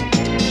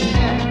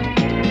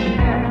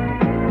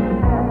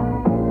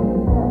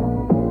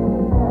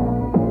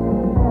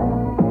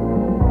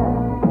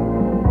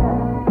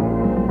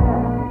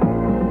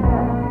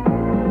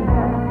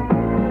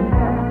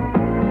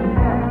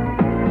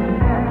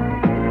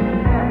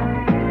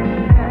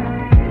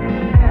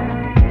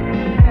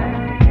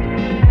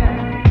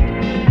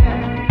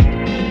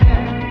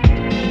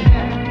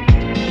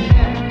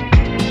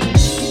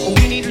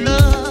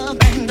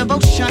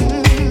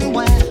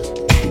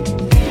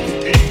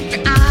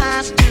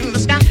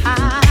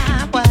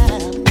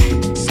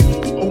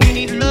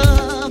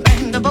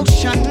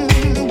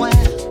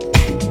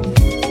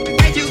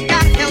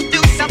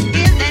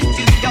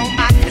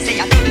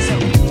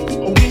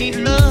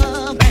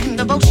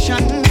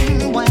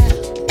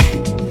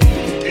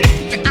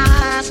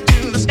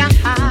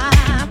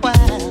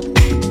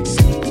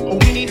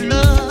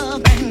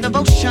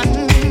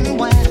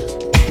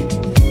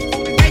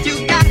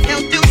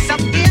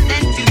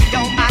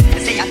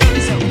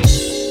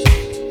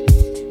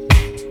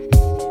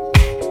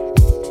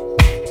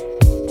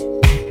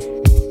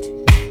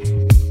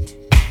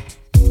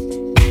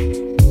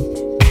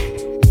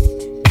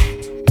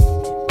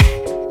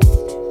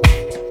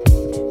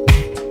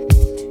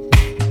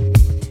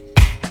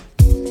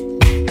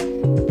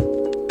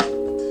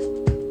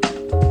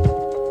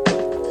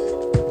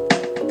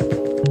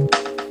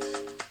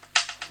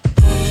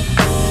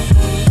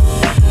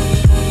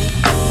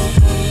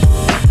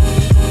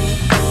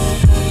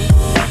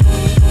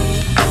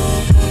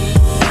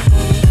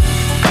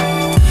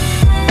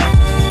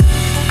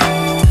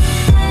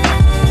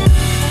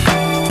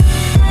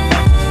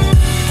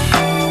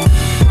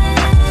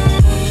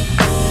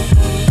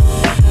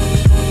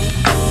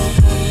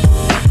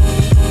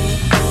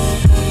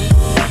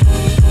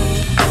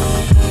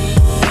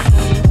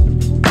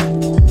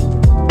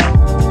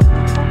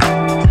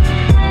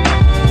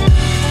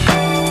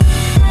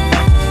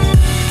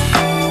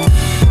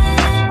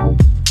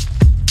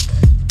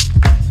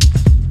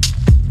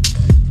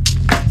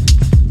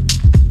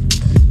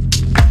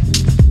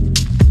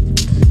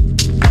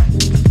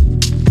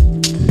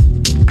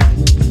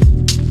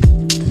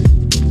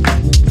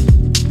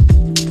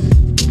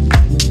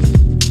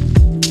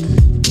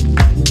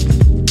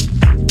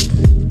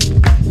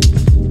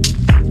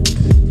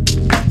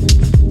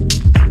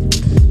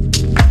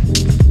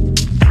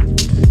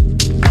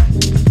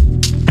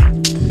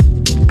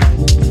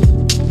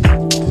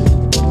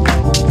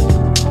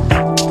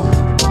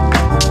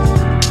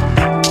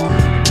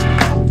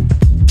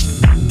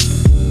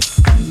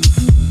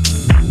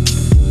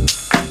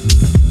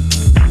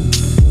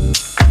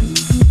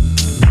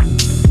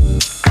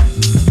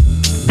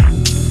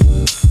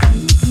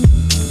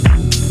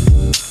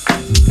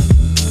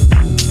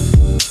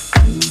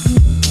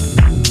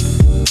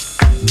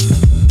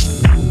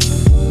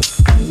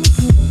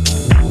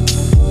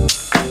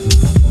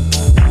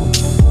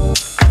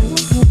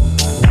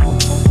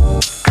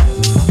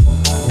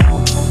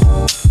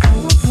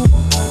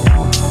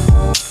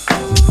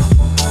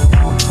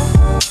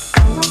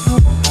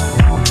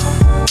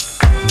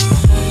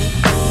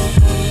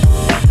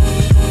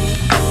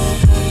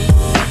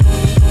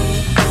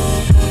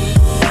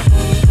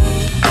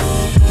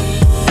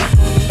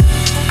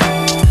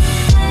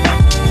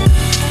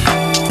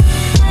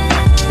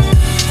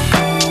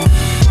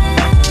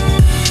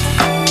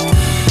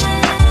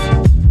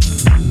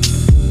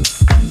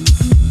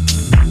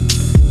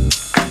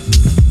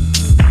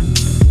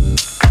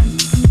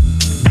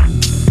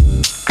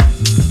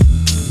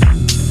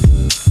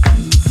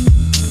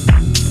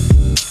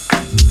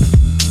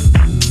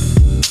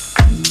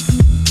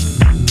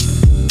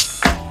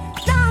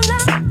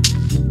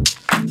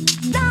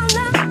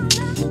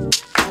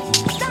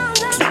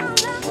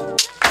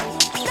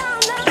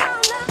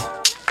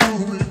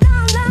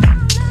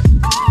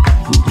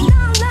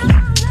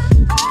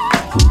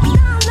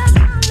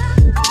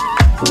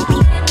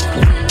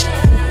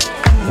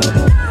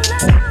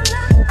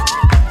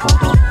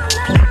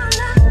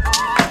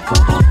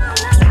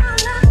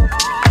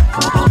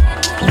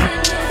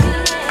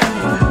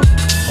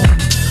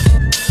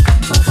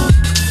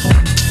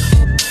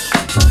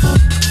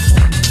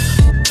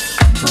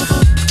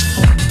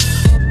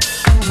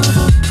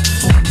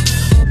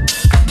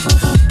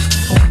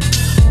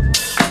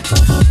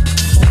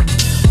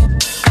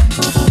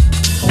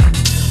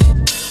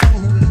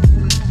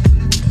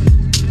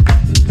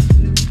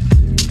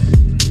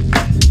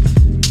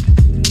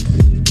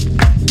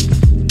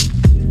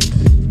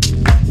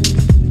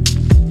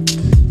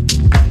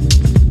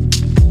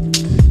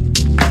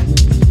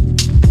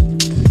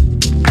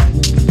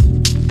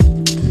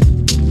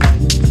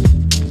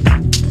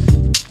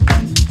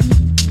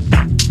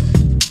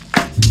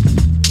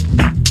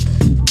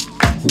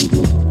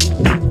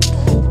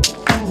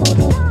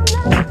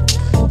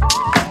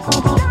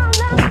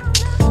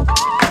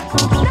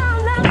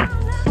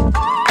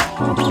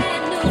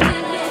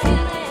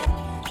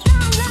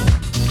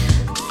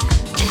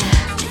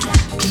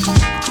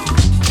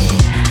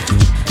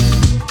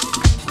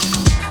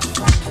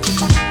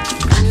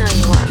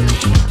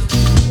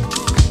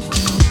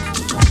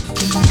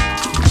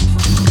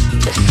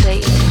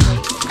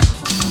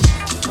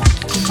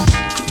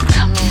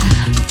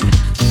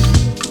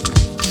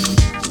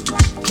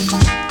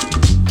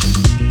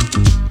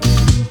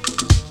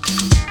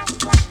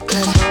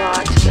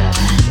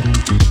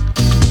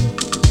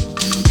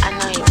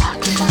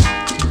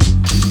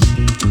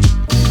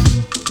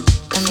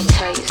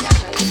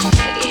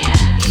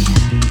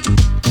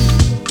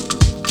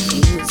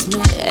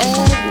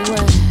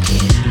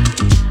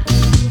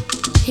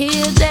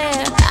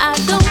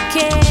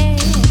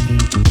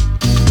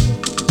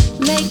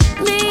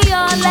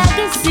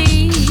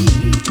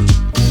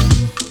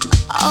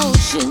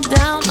 crashing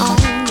down on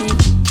me.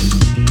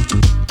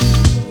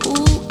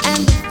 Ooh,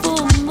 and the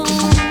full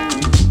moon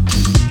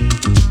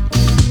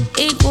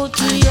equal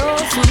to your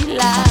sweet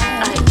life.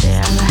 Right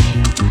there, right.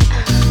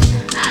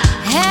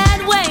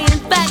 Headway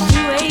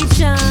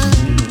infatuation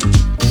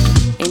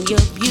in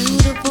your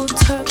beautiful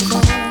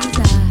turquoise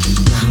eyes.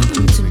 Come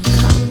to me,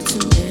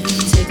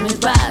 take me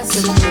by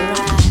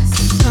surprise.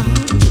 Come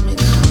to me,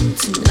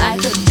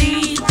 like a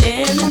thief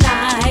in the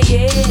night,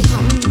 yeah.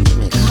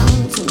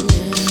 Come to me,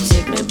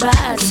 take me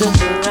by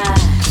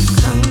surprise.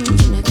 Come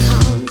to me,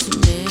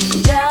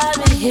 got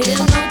me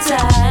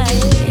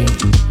hypnotized.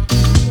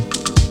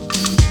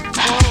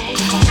 Hey,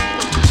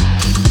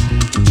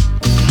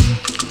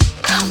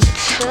 come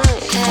to me.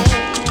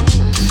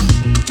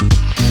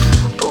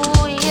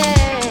 Ooh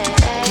yeah,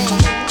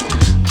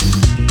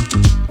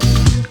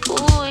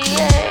 ooh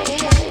yeah,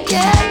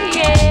 yeah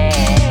yeah.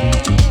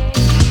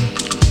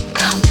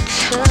 Come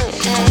to me,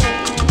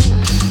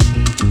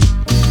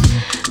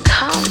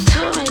 come to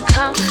me,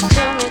 come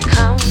to me,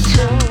 come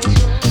to me,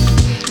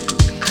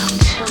 come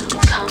to me,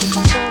 come to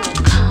me,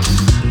 come.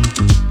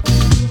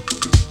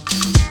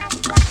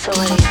 So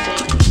what do you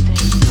think?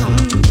 Come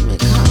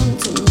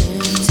to me,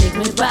 take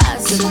me by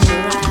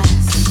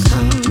surprise.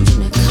 Come to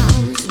me,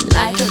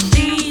 like a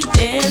thief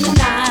in the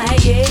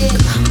night, yeah.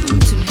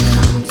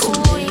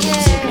 Ooh yeah,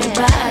 take me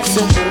by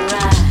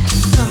surprise.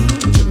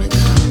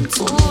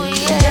 Ooh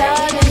yeah,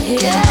 got me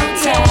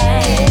hypnotized.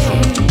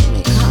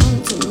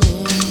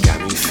 Got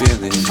me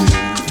feeling good,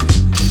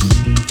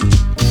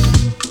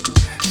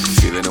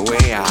 feeling the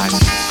way I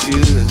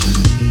should.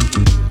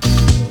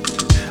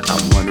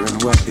 I'm wondering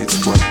what it's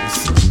worth.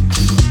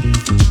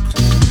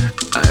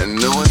 I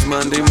know it's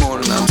Monday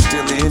morning, I'm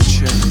still in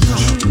church.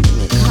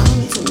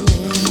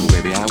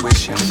 Baby, I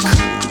wish I could.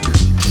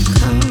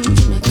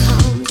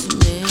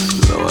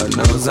 Lord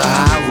knows I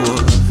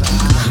would.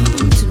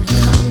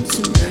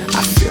 I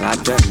feel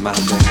I've done my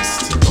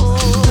best,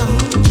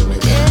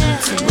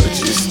 but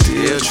you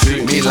still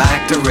treat me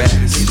like the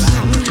rest.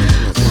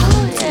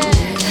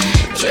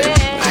 Treat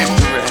me like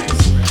the rest.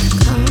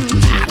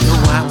 I know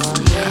I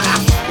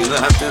feel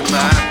I've done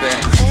my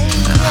best.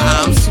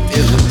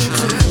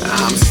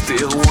 I'm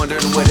still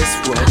wondering what it's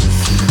worth.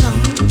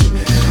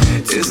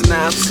 It's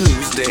now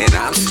Tuesday and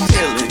I'm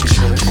still in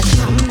church.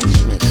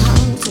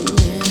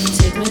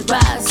 Take me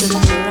by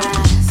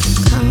surprise.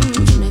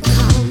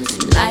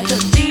 Like a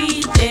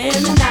thief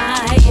in the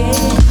night,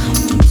 yeah.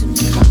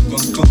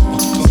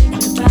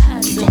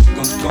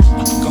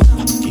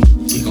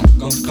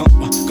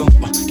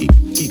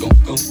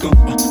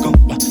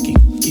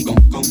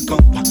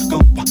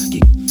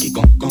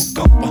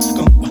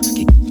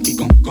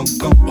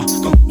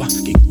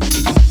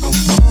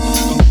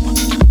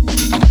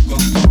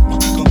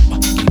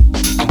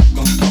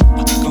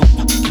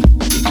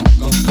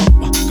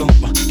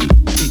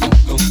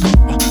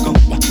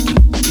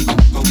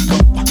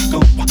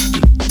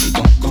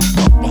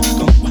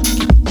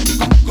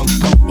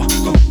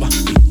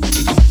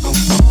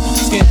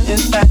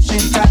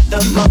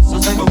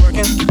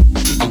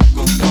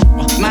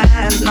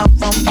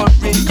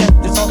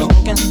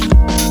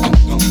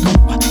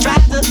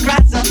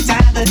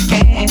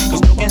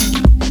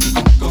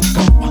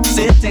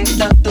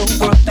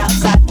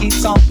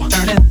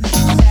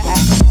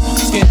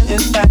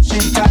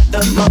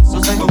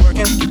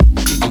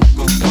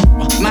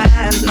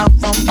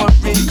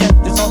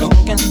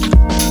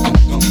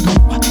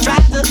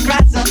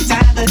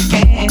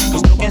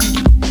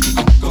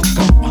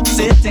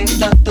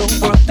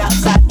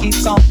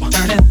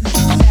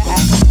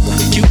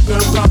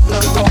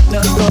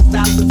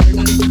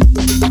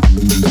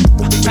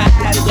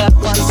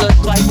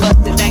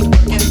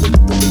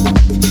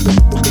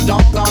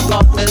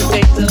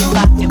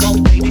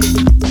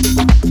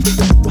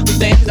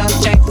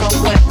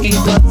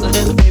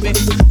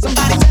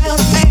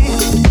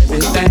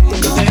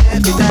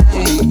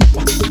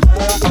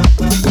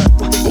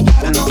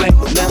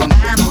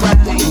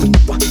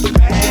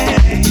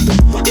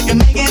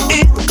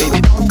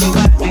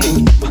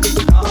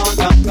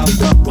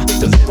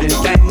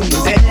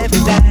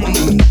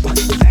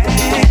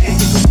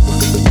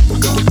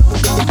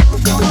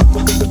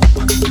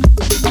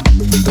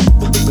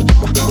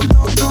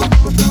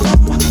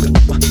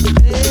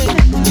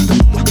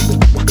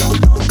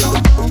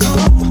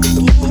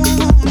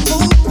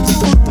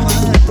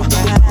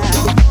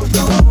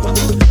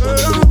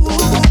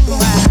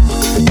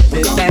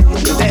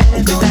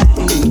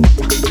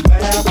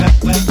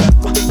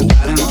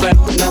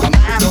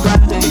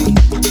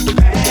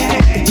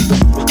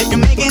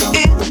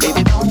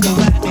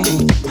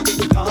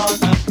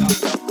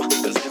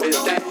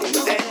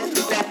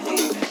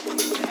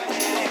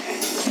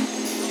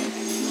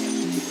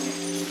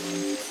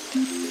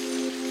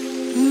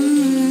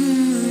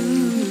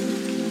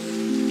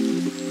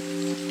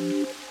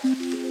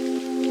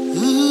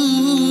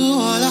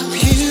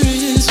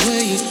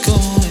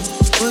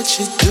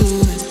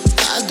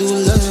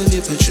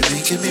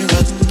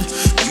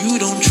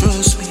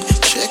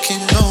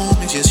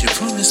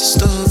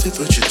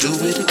 Do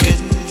it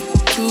again,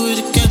 do it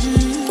again,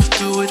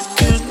 do it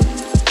again,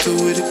 do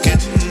it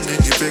again.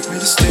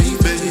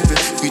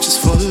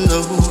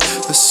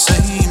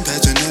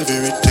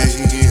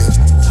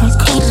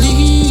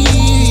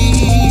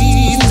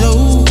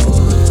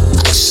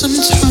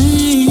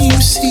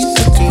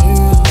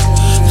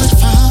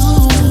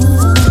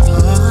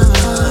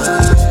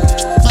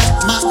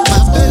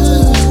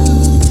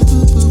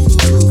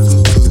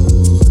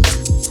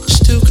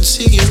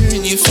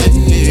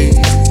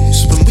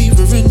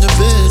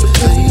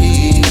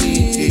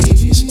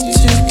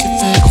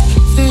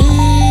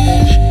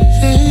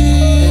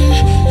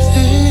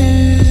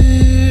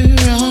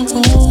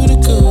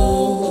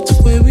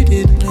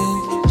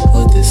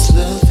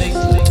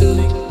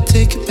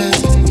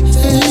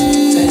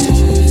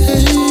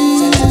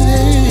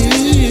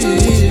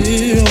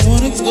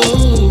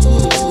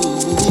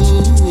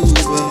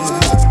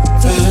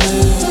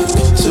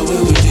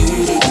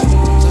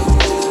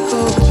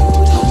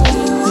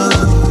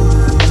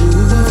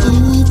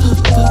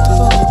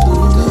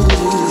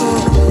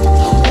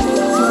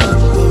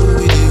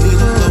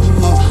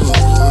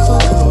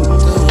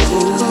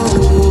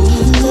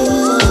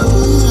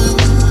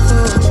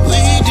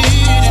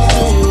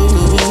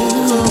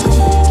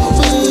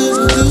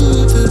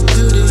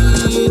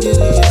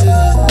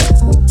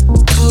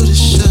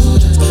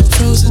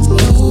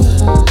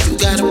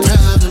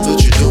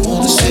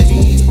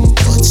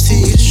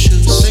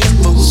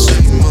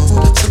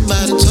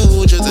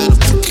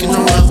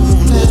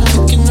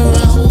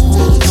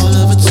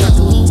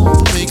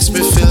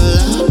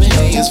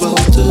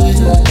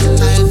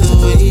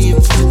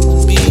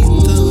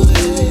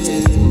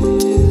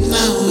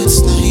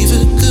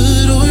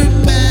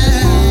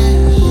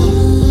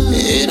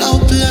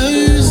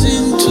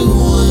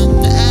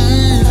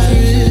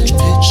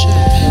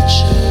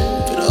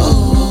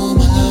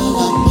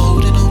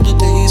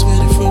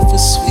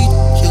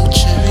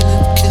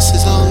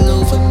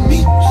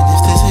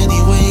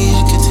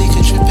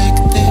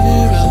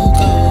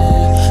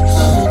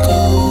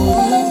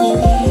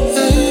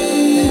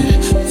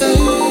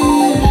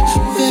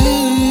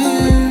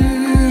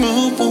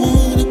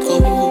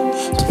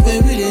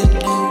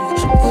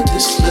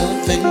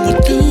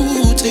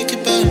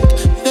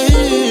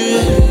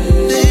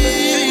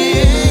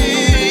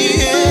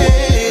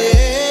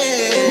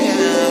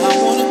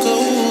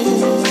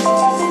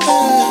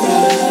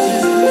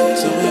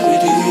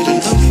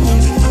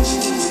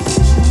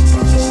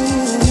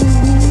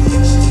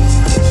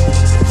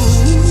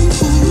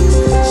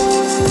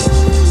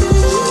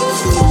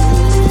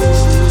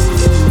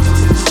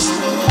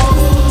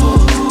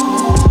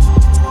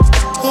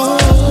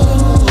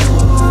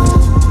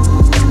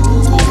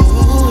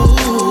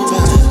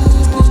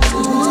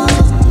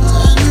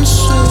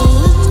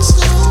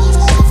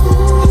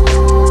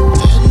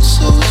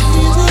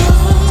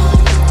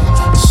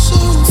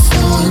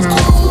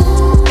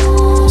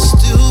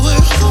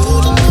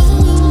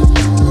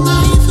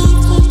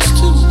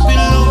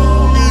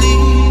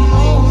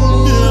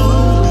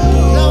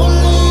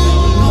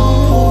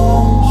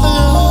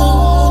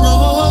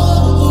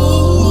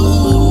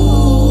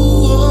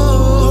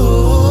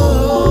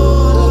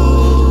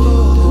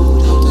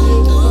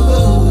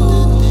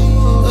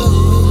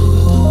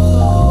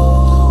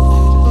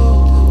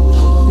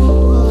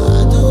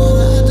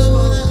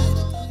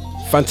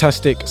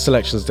 Fantastic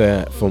selections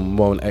there from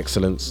One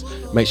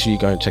Xclnce. Make sure you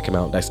go and check him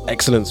out. That's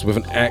Xclnce with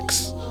an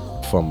X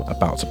from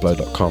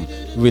abouttoblow.com.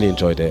 Really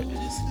enjoyed it.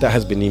 That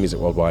has been New Music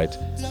Worldwide.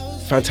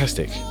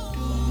 Fantastic.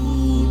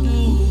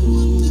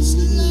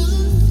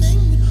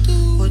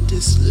 What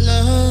this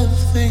love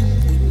thing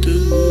would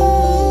do.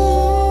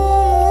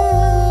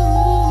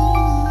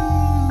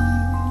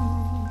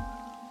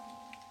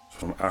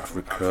 From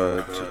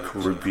Africa to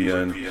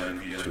Caribbean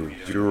to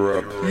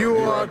Europe. You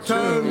are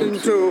turned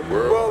into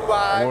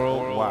worldwide.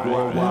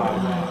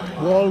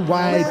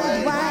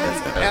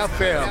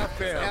 FM.